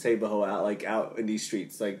Captain Save-A-Hoe out in these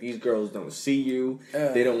streets. Like, these girls don't see you.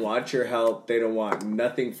 They don't want your help. They don't want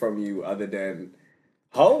nothing from you other than...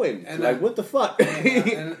 hoeing. And like, what the fuck?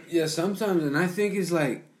 and sometimes, and I think it's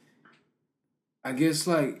like, I guess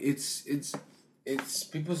like it's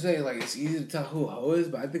people say like it's easy to tell who a hoe is,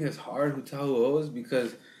 but I think it's hard to tell who a hoe is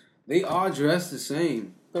because they all dress the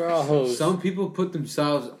same. They're all hoes. Some people put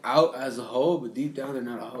themselves out as a hoe, but deep down they're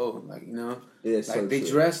not a hoe. Like, yeah, like so they true.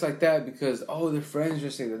 dress like that because their friends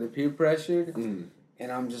just say that they're peer pressured, and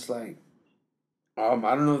I'm just like. I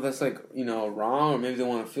don't know if that's like wrong or maybe they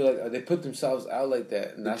want to feel like they put themselves out like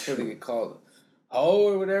that and that's what they get called hoe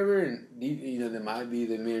or whatever and they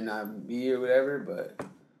may not be or whatever but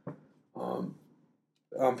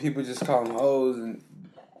people just call them hoes and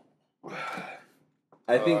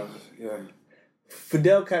I think yeah.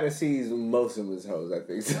 Fidel kind of sees most of his hoes, I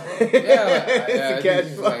think. So. Yeah, I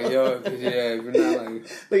think like, if you're not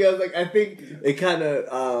like... I was like, I think it kind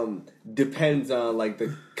of depends on, like,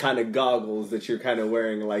 the kind of goggles that you're kind of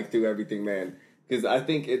wearing, like, through everything, man. Because I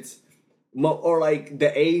think it's... Or, like,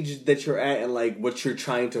 the age that you're at and, like, what you're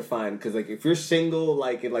trying to find. Because, like, if you're single,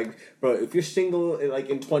 if you're single, like,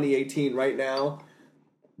 in 2018 right now,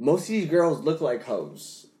 most of these girls look like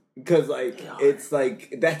hoes. Because, like, it's,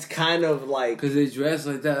 like, that's kind of, like... Because they dress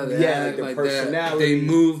like that. They act the like personality. That. They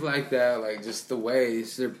move like that. Like, just the way.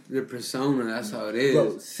 It's their persona. That's how it is.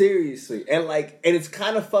 Bro, seriously. And, like, and it's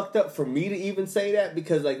kind of fucked up for me to even say that.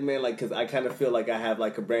 Because, like, man, like, because I kind of feel like I have,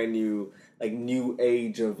 like, a brand new, like, new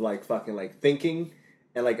age of, like, fucking, like, thinking.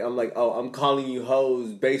 And, like, I'm like, I'm calling you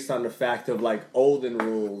hoes based on the fact of, like, olden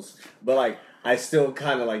rules. But, like... I still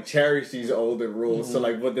kind of like cherish these older rules. Mm-hmm. So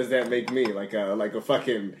like, what does that make me? Like a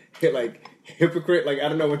fucking hypocrite? Like I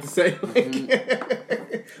don't know what to say.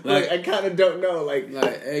 Like I kind of don't know. Like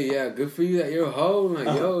hey, yeah, good for you that you're a hoe. Like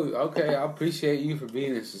okay, I appreciate you for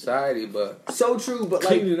being in society, but so true. But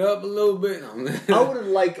clean it up a little bit.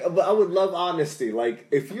 I would love honesty. Like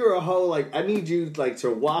if you're a hoe, like I need you like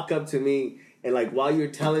to walk up to me. And, like, while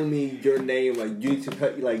you're telling me your name, like, you need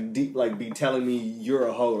to, be telling me you're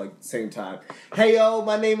a hoe, like, at the same time. Hey, yo,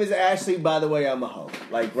 my name is Ashley. By the way, I'm a hoe.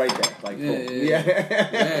 Like, right there. Like, boom.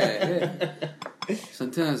 Yeah.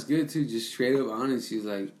 Sometimes it's good, too, just straight up honesty.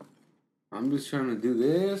 Like, I'm just trying to do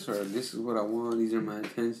this, or this is what I want. These are my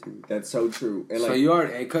intentions. That's so true. And so you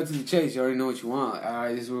already, cut to the chase. You already know what you want. All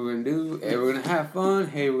right, this is what we're going to do. Hey, we're going to have fun.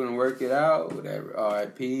 Hey, we're going to work it out. Whatever. All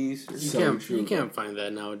right, peace. You can't find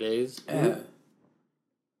that nowadays. Yeah.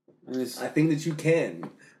 I think that you can.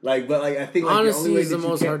 Like, but like I think like, honesty is the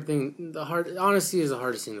most hard thing. Honesty is the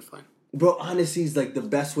hardest thing to find. Bro, honesty is like the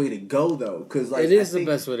best way to go though, because like it is the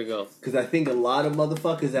best way to go. Because I think a lot of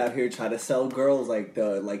motherfuckers out here try to sell girls like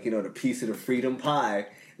the piece of the freedom pie,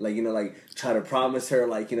 like try to promise her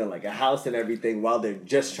like a house and everything while they're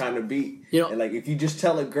just trying to be. And like if you just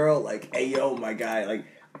tell a girl like, hey yo, my guy, like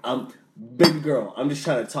baby girl, I'm just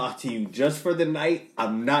trying to talk to you just for the night.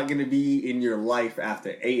 I'm not going to be in your life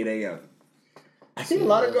after 8 a.m. I think a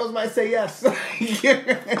lot of girls might say yes.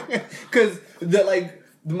 Because the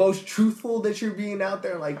most truthful that you're being out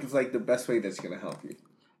there, like, is like the best way that's going to help you.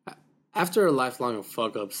 After a lifelong of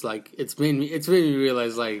fuck ups, like, it's made me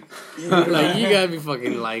realize, like you gotta be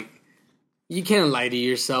fucking, like, you can't lie to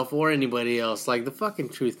yourself or anybody else. Like, the fucking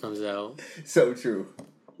truth comes out. So true.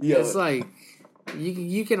 Yo. It's like...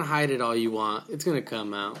 You can hide it all you want. It's gonna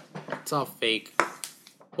come out. It's all fake.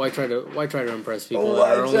 Why try to impress people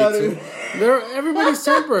that are only everybody's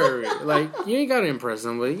temporary. Like you ain't gotta impress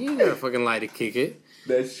somebody. You ain't gotta fucking lie to kick it.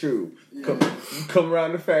 That's true. Come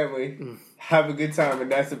around the family, have a good time,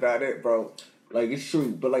 and that's about it, bro. Like it's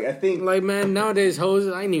true. But like I think like man nowadays hoes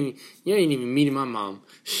you ain't even meeting my mom.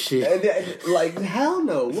 Shit. Like hell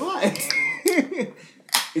no. Why?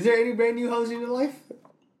 Is there any brand new hoes in your life?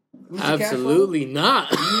 Absolutely not.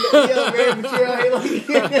 Yeah, man, but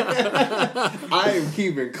I am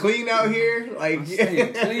keeping clean out here. Like,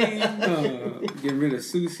 staying clean. Getting rid of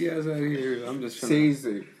Susias out here. I'm just trying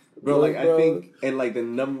seriously. Bro, like, I think, and, like, the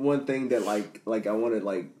number one thing that, like I want to,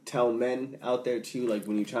 like, tell men out there, too, like,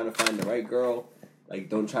 when you're trying to find the right girl, like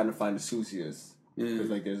don't try to find the sucias. Yeah. Because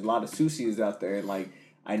like there's a lot of sucias out there, and like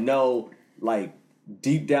I know like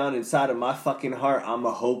deep down inside of my fucking heart, I'm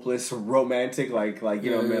a hopeless romantic. Like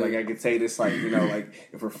you know, man. Like I could say this, like you know, like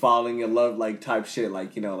if we're falling in love, like type shit.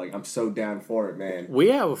 Like you know, like I'm so down for it, man. We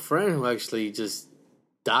have a friend who actually just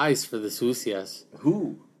dies for the sucias.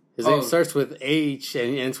 Who? His name starts with H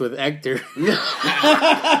and ends with Hector.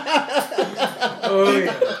 Oh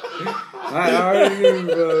yeah. I already knew,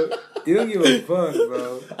 bro. You don't give a fuck,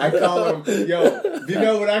 bro. I call him, yo, do you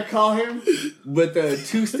know what I call him? But the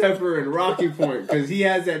two-stepper in Rocky Point, because he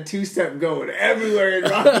has that two-step going everywhere in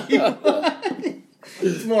Rocky Point.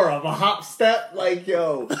 It's more of a hop step, like,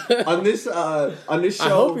 yo, on this show. I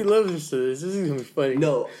hope he listens to this. This is going to be funny.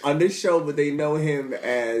 No, on this show, but they know him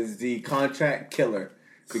as the contract killer.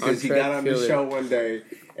 Because he got on the show one day,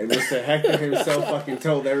 and Mr. Hector himself fucking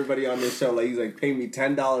told everybody on this show, like, he's like, pay me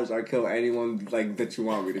 $10, I'll kill anyone, like, that you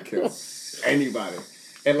want me to kill. Anybody.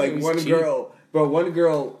 And, like, one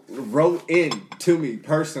girl wrote in to me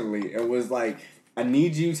personally and was like, I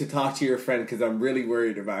need you to talk to your friend because I'm really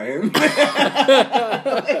worried about him.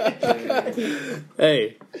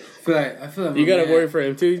 Hey. I feel like you gotta worry for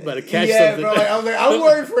him too. He's about to catch something. Bro. Like, I'm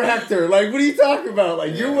worried for Hector. Like, what are you talking about?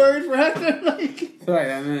 Like, you're worried for Hector? Like, I feel like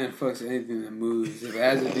that man fucks anything that moves. If it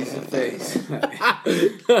has a decent face.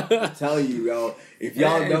 I tell you, yo, if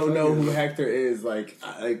y'all don't know who Hector is, like,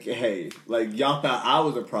 hey, like, y'all thought I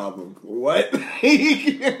was a problem. What? Fuck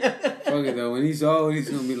it though. When he's old, he's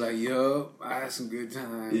gonna be like, yo, I had some good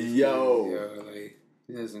times. Yo, like,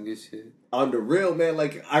 he had some good shit. On the real, man,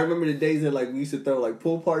 like, I remember the days that, like, we used to throw, like,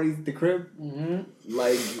 pool parties at the crib.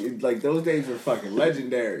 Mm-hmm. Like, those days were fucking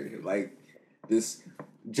legendary. Like, this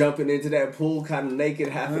jumping into that pool kind of naked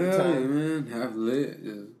half the time. Man, half lit.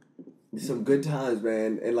 Yeah. Some good times,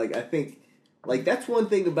 man. And, like, I think, like, that's one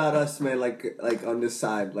thing about us, man, like on this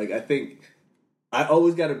side. Like, I think I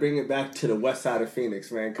always got to bring it back to the west side of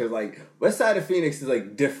Phoenix, man. Because, like, west side of Phoenix is,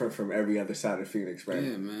 like, different from every other side of Phoenix, man.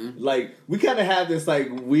 Yeah, man. Like, we kind of have this, like,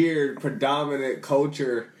 weird, predominant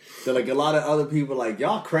culture that, like, a lot of other people, like,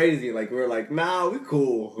 y'all crazy. Like, we're like, nah, we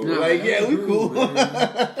cool. Nah, like, yeah, we cool.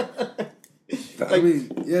 I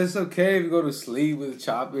mean, yeah, it's okay if you go to sleep with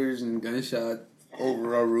choppers and gunshots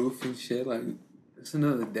over our roof and shit. Like, it's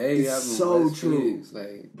another day. It's so true. Phoenix.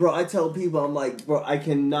 Like, bro, I tell people, I'm like, bro, I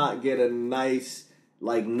cannot get a nice,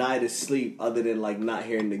 like, night of sleep other than, like, not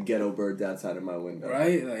hearing the ghetto birds outside of my window.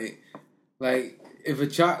 Right? Like if a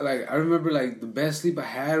chop, like, I remember, like, the best sleep I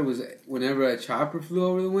had was whenever a chopper flew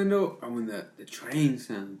over the window or when the train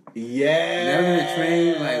sound. Yeah. Whenever the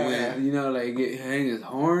train, like, when, you know, like, it hang his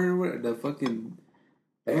horn, the fucking...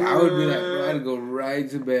 Like, I would be like, bro, I'd go right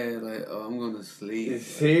to bed. Like, oh, I'm gonna sleep.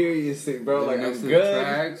 Seriously, bro. Like, I'm good.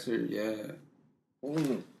 Tracks or, yeah.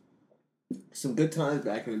 Some good times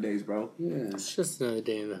back in the days, bro. Yeah. It's just another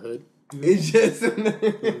day in the hood. It's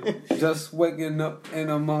just waking up in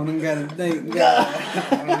the morning, gotta thank God.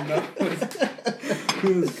 I don't know.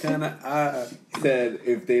 It was kind of odd. Said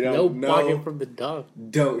if they don't know, barking from the dog.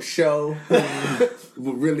 Don't show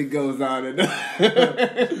what really goes on in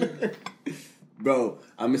Bro,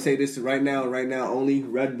 I'm gonna say this right now only.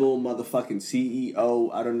 Red Bull motherfucking CEO.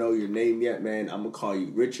 I don't know your name yet, man. I'm gonna call you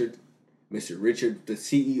Richard. Mr. Richard, the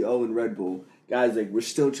CEO in Red Bull. Guys, like, we're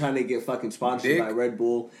still trying to get fucking sponsored by Red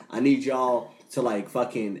Bull. I need y'all to, like,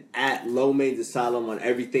 fucking at Low Mains Asylum on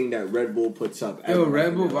everything that Red Bull puts up. Yo,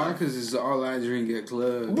 Red Bull vodkas is all I drink at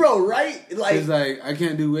clubs. Bro, right? Like, it's like, I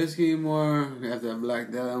can't do whiskey anymore. After I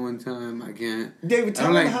blacked out one time, I can't. David,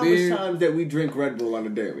 tell me how much times that we drink Red Bull on a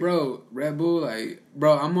daily. Bro, Red Bull, like,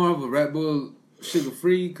 bro, I'm more of a Red Bull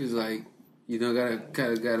sugar-free because, like, you know,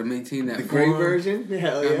 gotta maintain that the form. great version?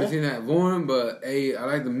 Hell yeah. Maintain that form, but, hey, I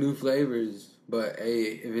like them new flavors. But,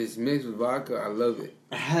 hey, if it's mixed with vodka, I love it.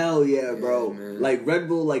 Hell yeah, bro. Yeah, like, Red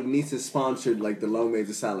Bull, like, needs to sponsor, like, the Low Mains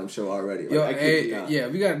Asylum show already. Like, yo, hey, yeah,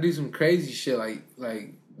 we gotta do some crazy shit,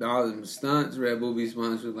 like all them stunts Red Bull be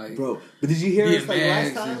sponsored, like... Bro, but did you hear us, like,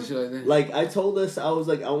 last time? And shit like that. Like, I told us, I was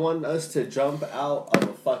like, I wanted us to jump out of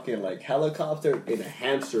a fucking, like, helicopter in a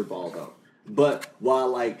hamster ball, though. But while,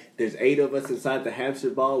 like, there's 8 of us inside the hamster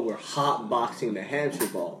ball, we're hotboxing the hamster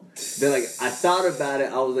ball. Then, like, I thought about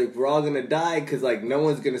it. I was like, we're all going to die because, like, no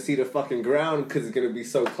one's going to see the fucking ground because it's going to be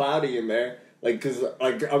so cloudy in there. Like, because,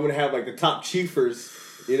 like, I'm going to have, like, the top chiefers,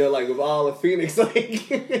 you know, like, of all of Phoenix. Like,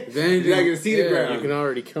 you're not going to see the ground. You can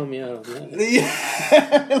already kill me out on that.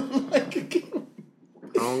 Yeah. Like,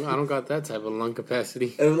 I don't got that type of lung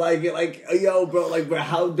capacity. And like, yo, bro, like, bro,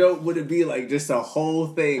 how dope would it be, like, just a whole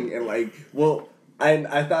thing, and, like, well, And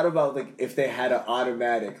I thought about like if they had an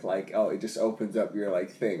automatic, like, oh, it just opens up your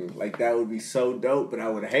like thing, like that would be so dope. But I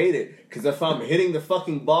would hate it because if I'm hitting the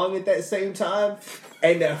fucking bong at that same time,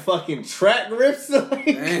 and that fucking track rips, like,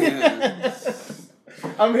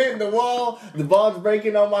 I'm hitting the wall, the ball's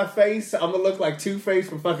breaking on my face. I'm gonna look like Two-Face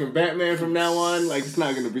from fucking Batman from now on. Like, it's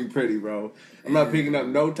not gonna be pretty, bro. I'm not picking up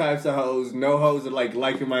no types of hoes. No hoes are like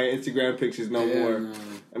liking my Instagram pictures no more. No.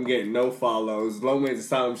 I'm getting no follows. Low Man's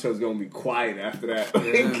Asylum Show's gonna be quiet after that.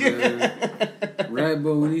 Right,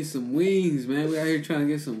 but we need some wings, man. We out here trying to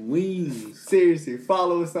get some wings. Seriously,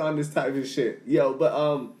 follow us on this type of shit. Yo, but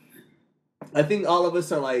I think all of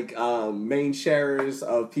us are like main sharers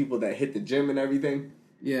of people that hit the gym and everything.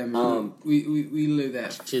 Yeah, man. We live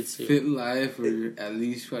that Jiu-Jitsu. fit life, or at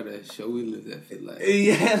least try to show we live that fit life.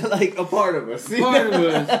 Yeah, like a part of us. Part of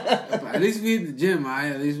us. At least we hit the gym,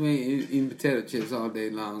 right? At least we ain't eating potato chips all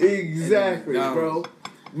day long. Exactly, bro.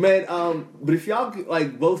 Man, but if y'all,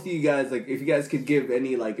 like, both of you guys, like, if you guys could give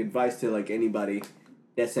any, like, advice to, like, anybody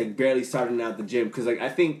that's, like, barely starting out the gym, because, like, I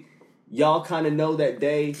think y'all kind of know that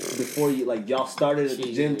day before you, like, y'all started at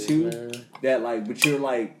the gym, too, that, like, but you're,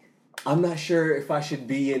 like, I'm not sure if I should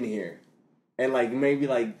be in here. And, like, maybe,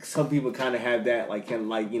 like, some people kind of have that, like, kind of,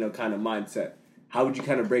 like, you know, kind of mindset. How would you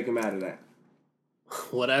kind of break them out of that?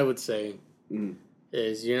 What I would say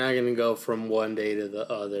is you're not going to go from one day to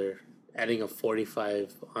the other, adding a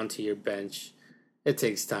 45 onto your bench. It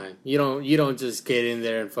takes time. You don't just get in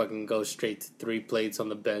there and fucking go straight to 3 plates on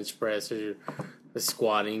the bench press or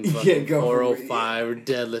squatting fucking 405 or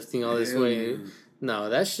deadlifting all this weight. No,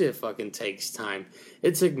 that shit fucking takes time.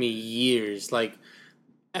 It took me years. Like,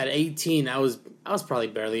 at 18, I was probably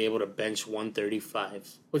barely able to bench 135,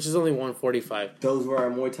 which is only 145. Those were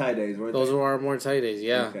our Muay Thai days, weren't they? Those were our Muay Thai days,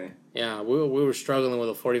 yeah. Okay. Yeah, we were struggling with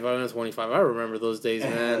a 45 and a 25. I remember those days,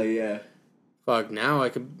 man. Hell yeah. Fuck, now I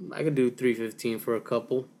could do 315 for a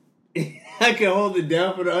couple. I can hold it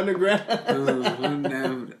down for the underground.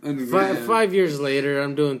 5 years later,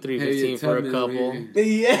 I'm doing 315 for a couple.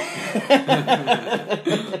 Yeah.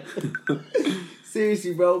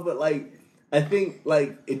 Seriously, bro, but like, I think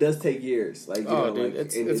like it does take years. Like, you know, dude,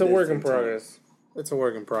 like, it's a work in progress. It's a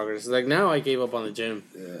work in progress. Like, now I gave up on the gym.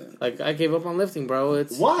 Yeah. Like, I gave up on lifting, bro.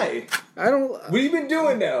 Why? I don't. What have you been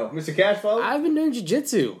doing now, Mr. Cashflow? I've been doing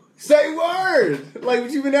jiu-jitsu. Say word! Like,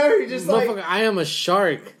 what you been out here just like... I am a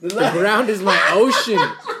shark. The ground is my ocean.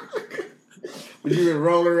 But you been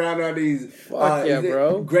rolling around on these... Fuck yeah,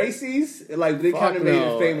 bro. Gracie's? Like, they kind of made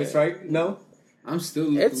it famous, right? No? I'm still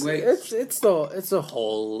lifting weights. It's the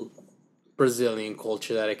whole Brazilian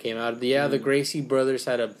culture that it came out of. Yeah, the Gracie brothers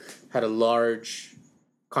had a large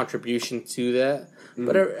contribution to that.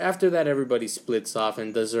 But after that, everybody splits off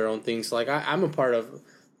and does their own things. Like, I'm a part of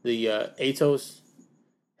the Atos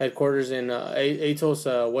headquarters in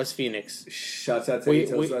Atos, West Phoenix. Shouts out to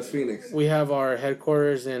Atos, West Phoenix. We have our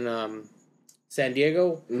headquarters in San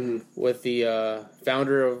Diego with the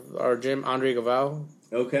founder of our gym, Andre Gaval.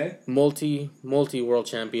 Okay. Multi world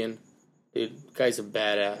champion. Dude, guy's a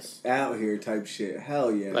badass. Out here type shit.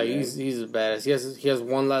 Hell yeah. Like, man. he's a badass. He has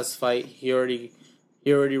one last fight. He already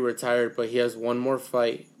retired, but he has one more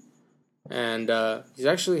fight. And he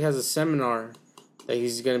actually has a seminar that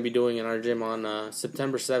he's going to be doing in our gym on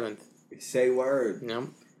September 7th. Say word. Yep.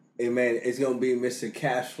 Hey, man, it's going to be Mr.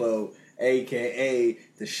 Cashflow, a.k.a.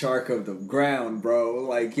 the shark of the ground, bro.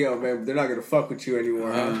 Like, yo, man, they're not going to fuck with you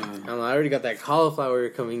anymore, huh? I don't know. I already got that cauliflower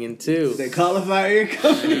coming in, too. That cauliflower ear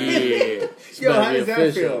coming in? Yo, how does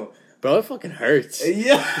that feel? Bro, it fucking hurts.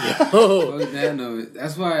 Yeah. Yo.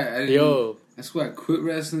 That's why That's why I quit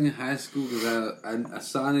wrestling in high school, because I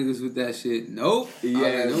saw niggas with that shit. Nope.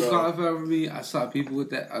 Yeah, no cauliflower for me. I saw people with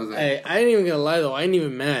that. I was like, hey, I ain't even gonna lie though. I ain't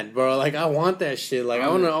even mad, bro. Like, I want that shit. Like, I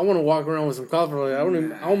wanna walk around with some cauliflower. I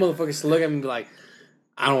want motherfuckers to look at me and be like,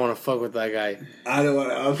 I don't want to fuck with that guy. I don't want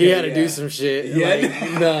to. Okay, he had to do some shit. Yeah.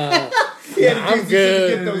 Like, nah. I'm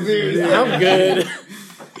good. I'm good.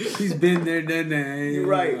 He's been there, done that. You're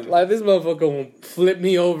right. Like, this motherfucker won't flip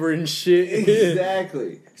me over and shit.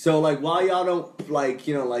 Exactly. So, like, while y'all don't, like,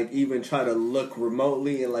 you know, like, even try to look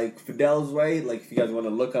remotely in, like, Fidel's way, like, if you guys want to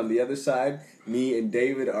look on the other side, me and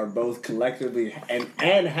David are both collectively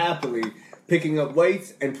and happily picking up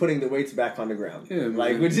weights and putting the weights back on the ground. Yeah, man.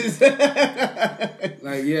 Like, which is... like,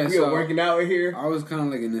 yeah, we are working out here. I was kind of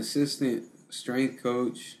like an assistant strength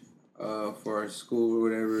coach for our school or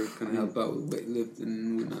whatever, kind of help out with weightlifting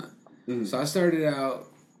and whatnot. Mm-hmm. So I started out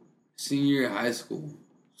senior year of high school.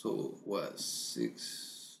 So, what,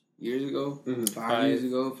 6 years ago? Mm-hmm. 5 years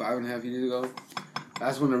ago? 5.5 years ago?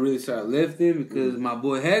 That's when I really started lifting, because my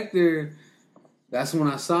boy Hector, that's when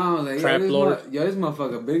I saw him. I was like, this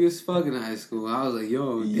motherfucker big as fuck in high school. I was like,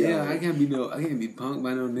 yeah, I can't be punked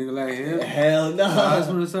by no nigga like him. Hell no. So that's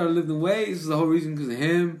when I started lifting weights. The whole reason because of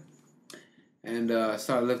him. And I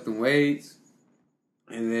started lifting weights.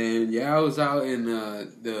 And then I was out in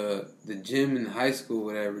the gym in high school,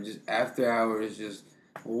 whatever, just after hours, just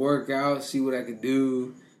work out, see what I could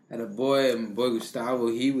do. Had a boy, my boy Gustavo,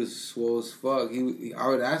 he was swole as fuck. I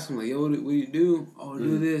would ask him like, yo, what do you do? Oh,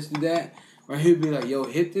 do this, do that. Or he'd be like, yo,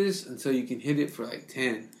 hit this until you can hit it for like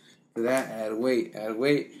 10. For that, add weight.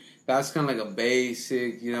 That's kind of like a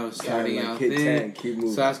basic, starting out thing. 10, keep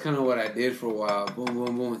moving. So that's kind of what I did for a while. Boom,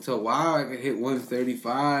 boom, boom. Until, I could hit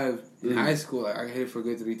 135 in high school. Like, I could hit it for a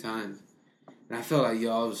good 3 times. And I felt like,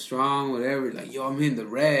 I was strong, whatever. Like, I'm hitting the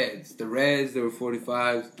reds. The reds, they were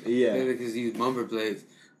 45s. Yeah. Because these bumper plates.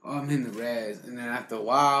 Oh, I'm hitting the reds. And then after a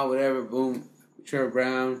while, whatever, boom, Trevor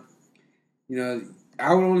Brown. You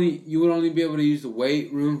would only be able to use the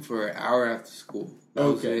weight room for an hour after school. That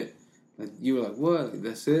was it. Like, you were like, what? Like,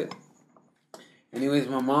 that's it? Anyways,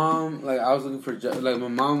 my mom, I was looking for a job. Like, my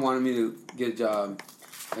mom wanted me to get a job.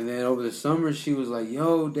 And then over the summer, she was like,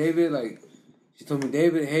 yo, David, she told me,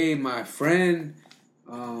 David, hey, my friend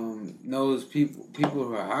knows people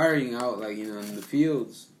who are hiring out, in the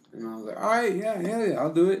fields. And I was like, all right, yeah,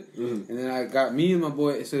 I'll do it. Mm-hmm. And then I got me and my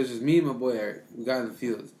boy, so it's just me and my boy, Eric. We got in the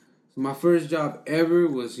fields. So my first job ever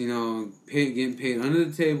was, getting paid under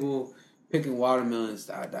the table, picking watermelons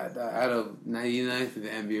out of 99th and the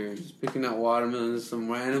Ambier. Just picking out watermelons in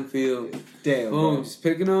some random field. Damn, boom, bro. Just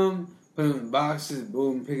picking them, putting them in boxes,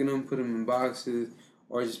 boom, picking them, put them in boxes.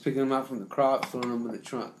 Or just picking them out from the crop, throwing them in the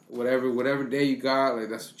trunk. Whatever day you got,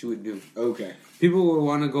 that's what you would do. Okay. People would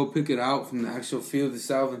want to go pick it out from the actual field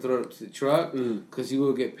itself and throw it up to the truck because you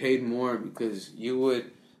would get paid more because you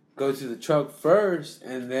would go to the truck first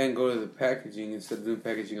and then go to the packaging instead of doing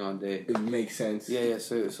packaging all day. It makes sense. Yeah.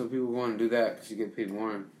 So people want to do that because you get paid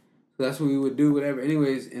more. So that's what we would do, whatever.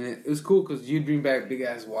 Anyways, and it was cool because you'd bring back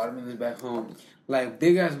big-ass watermelons back home.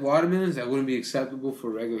 Big-ass watermelons that wouldn't be acceptable for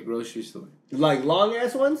a regular grocery store. Like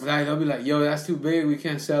long-ass ones? They'll be like, yo, that's too big. We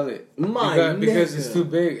can't sell it. Because it's too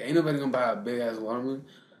big. Ain't nobody gonna buy a big-ass watermelon.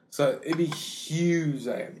 So it'd be huge.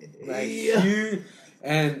 Huge.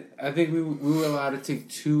 And I think we were allowed to take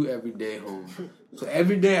 2 every day home. So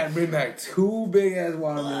every day I'd bring back 2 big-ass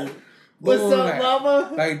watermelons. What's up,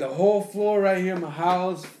 mama? The whole floor right here in my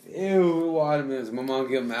house filled with watermelons. My mom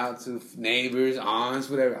give them out to neighbors, aunts,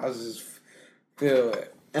 whatever. I was just filled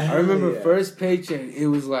it. I remember first paycheck, it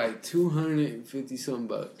was $250-something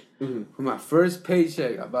bucks. Mm-hmm. For my first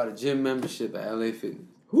paycheck, I bought a gym membership at LA Fitness.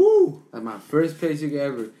 Woo! Like my first paycheck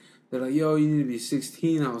ever. They're like, yo, you need to be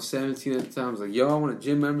 16. I was 17 at the time. I was like, yo, I want a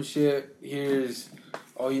gym membership. Here's,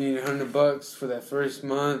 you need $100 for that first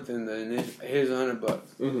month, and then here's $100.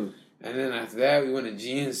 Mm-hmm. And then after that, we went to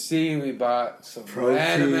GNC and we bought some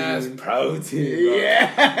random ass protein. Bro.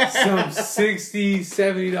 Yeah. Some $60,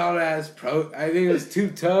 $70 ass protein. I think it was 2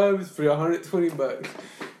 tubs for $120.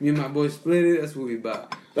 Me and my boy split it. That's what we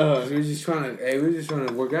bought. So we were just trying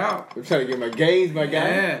to work out. We're trying to get my gains, my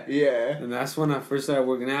guy. Yeah. And that's when I first started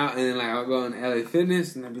working out. And then I'll go on LA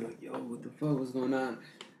Fitness and I'll be like, yo, what the fuck? What's going on?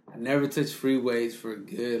 I never touched free weights for a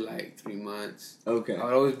good 3 months. Okay. I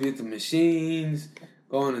would always be at the machines,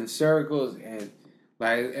 going in circles, and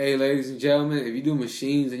hey, ladies and gentlemen, if you do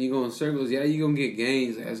machines and you go in circles, you're gonna get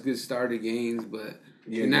gains. That's good starter gains, but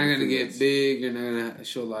you're not gonna get big. You're not gonna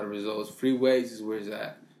show a lot of results. Free weights is where it's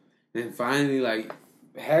at. And finally,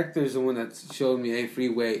 Hector's the one that showed me, hey, free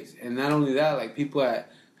weights. And not only that, people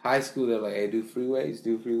at high school, they're like, hey, do free weights.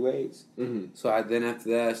 Mm-hmm. So then after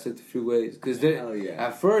that, I stuck to free weights. Because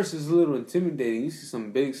at first, it's a little intimidating. You see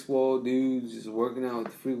some big, swole dudes just working out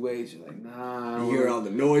with free weights. You're like, nah. You hear all the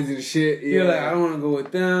noise and shit. You're like, I don't want to go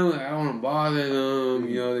with them. I don't want to bother them.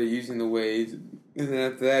 Mm-hmm. They're using the weights. And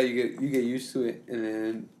then after that, you get used to it. And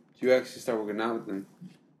then you actually start working out with them.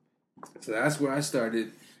 So that's where I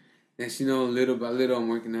started. Next, little by little, I'm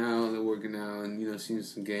working out, and seeing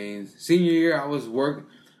some gains. Senior year, I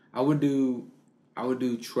would do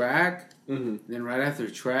track. Mm-hmm. Then right after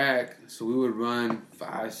track, so we would run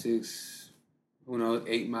 5, 6,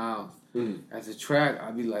 8 miles. Mm-hmm. After track,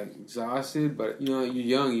 I'd be exhausted, but you're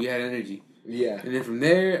young, you had energy. Yeah. And then from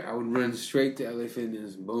there, I would run straight to LA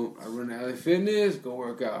Fitness. Boom, I run to LA Fitness, go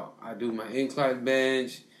work out. I do my incline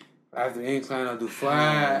bench. After incline, I'll do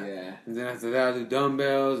flat. Yeah. And then after that, I'll do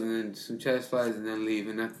dumbbells and then some chest flies and then leave.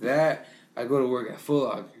 And after that, I go to work at Foot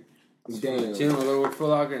Locker. Damn. Gym, I go to work at Foot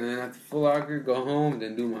Locker, and then after Foot Locker, go home,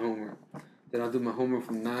 then do my homework. Then I'll do my homework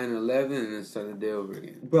from 9 to 11 and then start the day over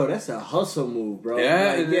again. Bro, that's a hustle move, bro.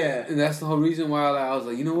 Yeah, and that's the whole reason why I was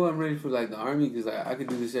like, you know what, I'm ready for the Army because I could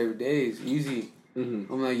do this every day. It's easy.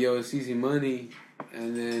 I'm like, yo, it's easy money.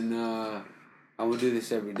 And then I would do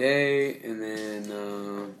this every day. And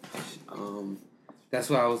then that's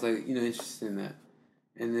why I was like, interested in that.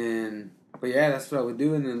 And then, but yeah, that's what I would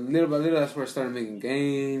do. And then little by little, that's where I started making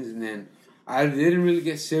gains. And then I didn't really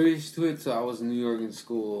get serious to it. So I was in New York in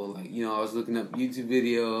school. Like, I was looking up YouTube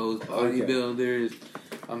videos, bodybuilders.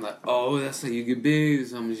 I'm like, oh, that's how you get big. This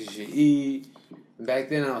is how much you should eat. Back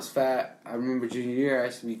then, I was fat. I remember junior year, I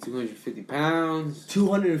used to be 250 pounds.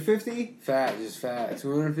 250? Fat, just fat.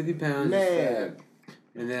 250 pounds, just fat.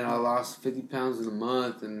 And then I lost 50 pounds in a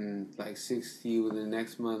month and like 60 within the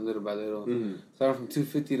next month, little by little. Started from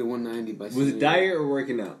 250 to 190 by Was it diet or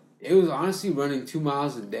working out? It was honestly running 2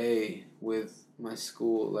 miles a day with my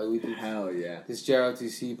school. Like we did this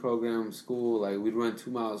JROTC program school. Like we'd run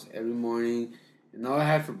 2 miles every morning. And all I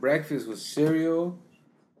had for breakfast was cereal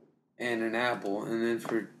and an apple, and then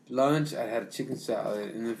for lunch I had a chicken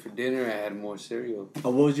salad, and then for dinner I had more cereal.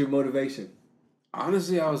 What was your motivation?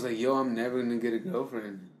 Honestly, I was like, yo, I'm never gonna get a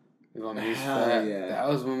girlfriend if I'm this fat. Yeah. That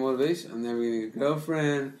was my motivation. I'm never gonna get a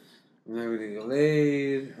girlfriend. I'm never gonna get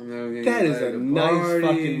laid. I'm never gonna That get is a nice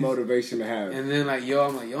fucking motivation to have. And then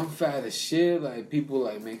I'm fat as shit. Like people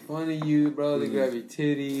like make fun of you, bro. They grab your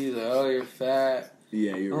titties. Like, oh, you're fat.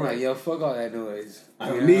 Yeah, you're right. I'm like, yo, fuck all that noise. I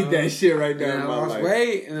don't need that shit right now in my life. I lost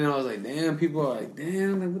weight, and then I was like, damn, people are like,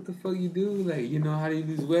 damn, like, what the fuck you do? Like, how do you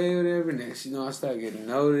lose weight or whatever? Next, I started getting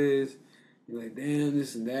noticed. You're like, damn,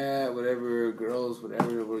 this and that, whatever, girls,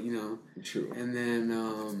 whatever, True. And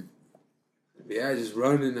then, just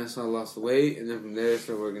running, that's how I lost the weight, and then from there, I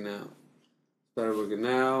started working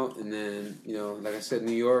out. And then, like I said,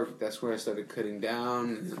 New York, that's where I started cutting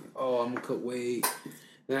down. And I'm gonna cut weight.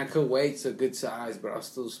 Then I cut weight to a good size, but I was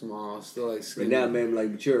still small, still like skinny. But now, man,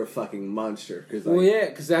 but you're a fucking monster.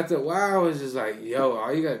 Because after a while, I was just like, yo,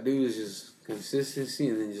 all you gotta do is just consistency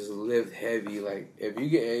and then just lift heavy. Like, if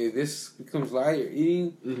you this becomes light, you're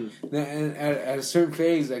eating. Now, and at a certain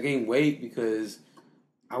phase, I gained weight because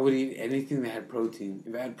I would eat anything that had protein.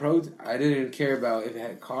 If it had protein, I didn't care about if it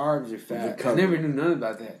had carbs or fat. I never knew none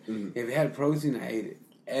about that. If it had protein, I ate it.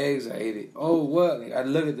 Eggs, I ate it. Oh, what? Like, I'd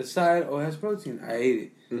look at the side. Oh, it has protein. I ate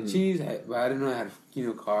it. Cheese, but I didn't know how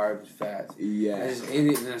to, carbs, fats. Yeah. I just ate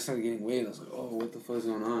it, and then I started getting weight. I was like, oh, what the fuck's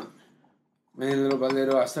going on? Man, little by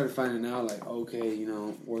little, I started finding out, like, okay,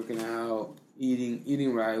 working out,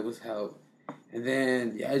 eating right was help. And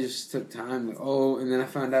then, I just took time. Like, and then I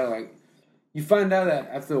found out, like, you find out that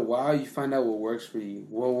after a while, you find out what works for you.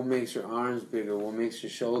 What makes your arms bigger? What makes your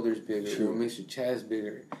shoulders bigger? True. What makes your chest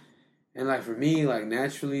bigger? And like for me, like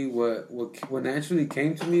naturally, what naturally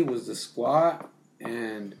came to me was the squat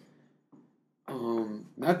and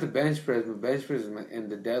not the bench press, but bench press and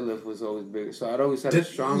the deadlift was always bigger. So I'd always had a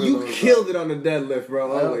stronger. You killed it on the deadlift,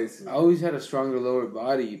 bro. Always. I always had a stronger lower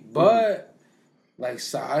body, but like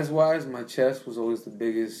size wise, my chest was always the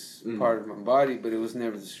biggest part of my body, but it was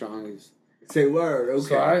never the strongest. Say word. Okay.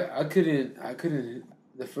 So I couldn't.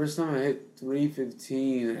 The first time I hit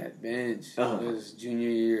 315 at bench was junior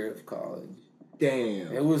year of college.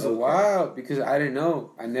 Damn. It was wild because I didn't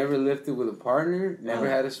know. I never lifted with a partner, never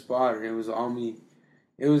had a spotter. It was all me.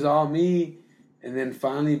 And then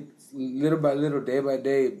finally, little by little, day by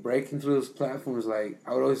day, breaking through those platforms, like,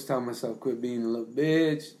 I would always tell myself, quit being a little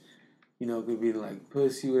bitch, quit being like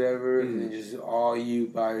pussy, whatever, and then just all you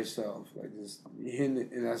by yourself. Like, just hitting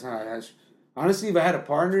it, and that's how I had. Honestly, if I had a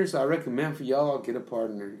partner, so I recommend for y'all, get a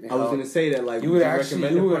partner. I was gonna say that, like, you would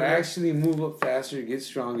actually move up faster, get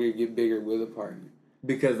stronger, get bigger with a partner.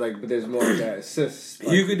 Because but there's more of that assist.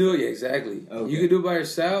 You could do it, exactly. Okay. You could do it by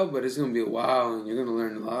yourself, but it's gonna be a while, and you're gonna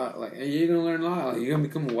learn a lot. Like, you're gonna learn a lot. Like, you're gonna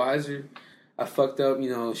become wiser. I fucked up,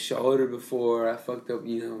 shoulder before. I fucked up,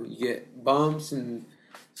 you get bumps and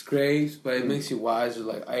scrapes, but it makes you wiser.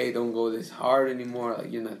 Like, hey, don't go this hard anymore.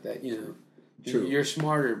 Like, you're not that, True. You're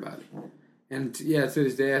smarter about it. And to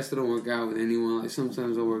this day, I still don't work out with anyone. Like,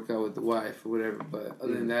 sometimes I'll work out with the wife or whatever. But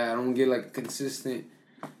other than that, I don't get like a consistent,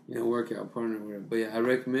 workout partner or whatever. But yeah, I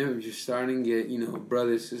recommend if you're starting, get,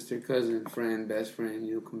 brother, sister, cousin, friend, best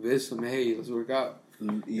friend, convince them, hey, let's work out.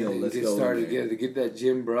 Let's get started together. Get that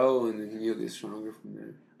gym, bro, and then you'll get stronger from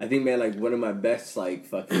there. I think, man, like, one of my best, like,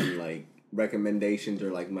 fucking, like, recommendations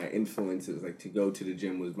or, like, my influences, like, to go to the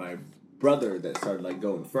gym was my brother that started, like,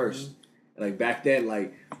 going first. Like, back then,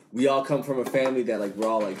 like, we all come from a family that, like, we're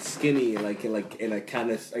all, like, skinny and, and I kind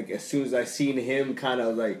of, like, as soon as I seen him kind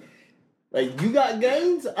of, like, you got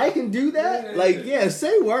gains? I can do that?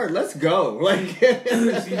 Say word. Let's go. Like,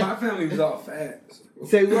 see, my family was all fat.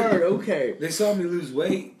 Say word, okay. They saw me lose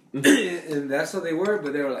weight, and that's what they were.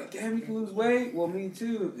 But they were like, "Damn, you can lose weight." Well, me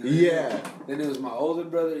too. And Then it was my older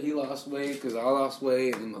brother. He lost weight because I lost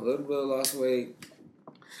weight, and my little brother lost weight.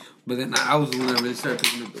 But then I was the one that really started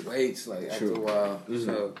picking up the weights, like after a while. Mm-hmm.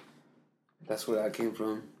 So that's where I came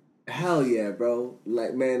from. Hell yeah, bro!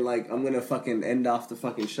 Like, man, like I'm gonna fucking end off the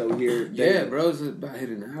fucking show here. Yeah, bro, it's about hit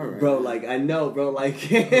an hour. Bro, like I know, bro, like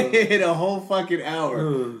hit a whole fucking hour,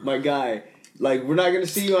 my guy. Like, we're not gonna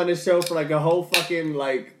see you on this show for like a whole fucking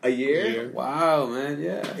like a year. Wow, man,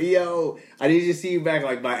 yeah. Yo, I need to see you back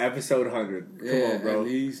like by episode 100. Come on, bro. At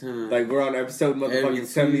least, like we're on episode motherfucking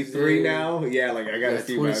 73 now. Yeah, like I gotta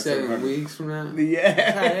see you by episode 27 weeks from now.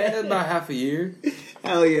 Yeah, about half a year.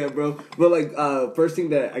 Hell yeah, bro. But like, first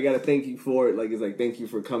thing that I gotta thank you for, like, is like thank you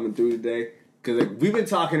for coming through today. Cause like we've been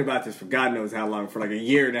talking about this for God knows how long, for like a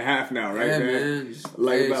year and a half now, right, man?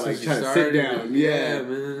 Like about like trying to sit down, yeah,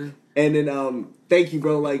 man. And then thank you,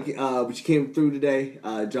 bro. Like, but you came through today,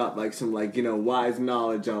 dropped like some like wise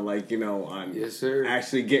knowledge on like on yes, sir.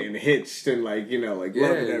 Actually getting hitched and like like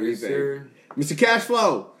loving everything. Yes, Mr.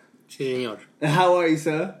 Cashflow, Senor. How are you,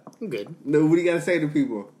 sir? I'm good. No, what do you gotta say to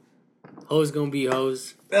people? Hoes gonna be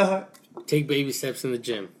hoes. Take baby steps in the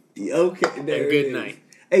gym. Okay, and good night.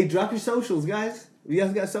 Hey, drop your socials, guys. You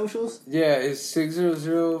guys got socials? Yeah, it's 600.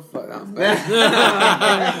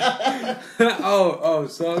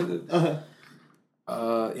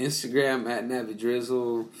 Instagram at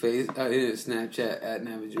Navidrizzle, Snapchat at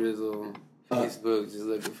Navidrizzle, Facebook just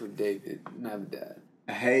looking for David Navidad.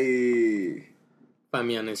 Hey. Find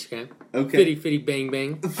me on Instagram. Okay. Fitty Fitty Bang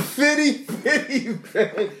Bang. Fitty Fitty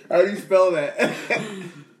Bang. How do you spell that?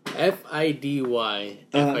 FIDY.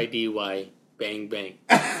 FIDY. Bang Bang.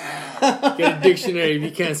 Get a dictionary if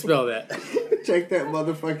you can't spell that. Check that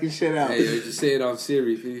motherfucking shit out. Hey, just say it on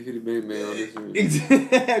Siri. Fitty Fitty Bang Bang on this one.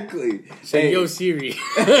 Exactly. Say, yo, Siri.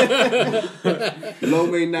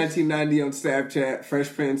 Lowmain1990 on Snapchat.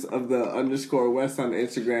 Fresh Prince of the _West on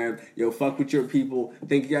Instagram. Yo, fuck with your people.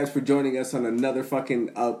 Thank you guys for joining us on another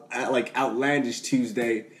fucking outlandish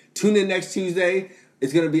Tuesday. Tune in next Tuesday.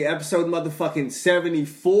 It's going to be episode motherfucking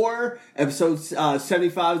 74. Episode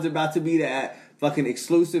 75 is about to be that fucking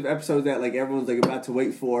exclusive episode that like everyone's like about to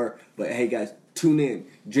wait for. But hey guys, tune in.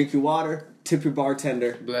 Drink your water. Tip your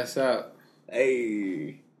bartender. Bless out.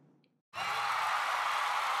 Hey.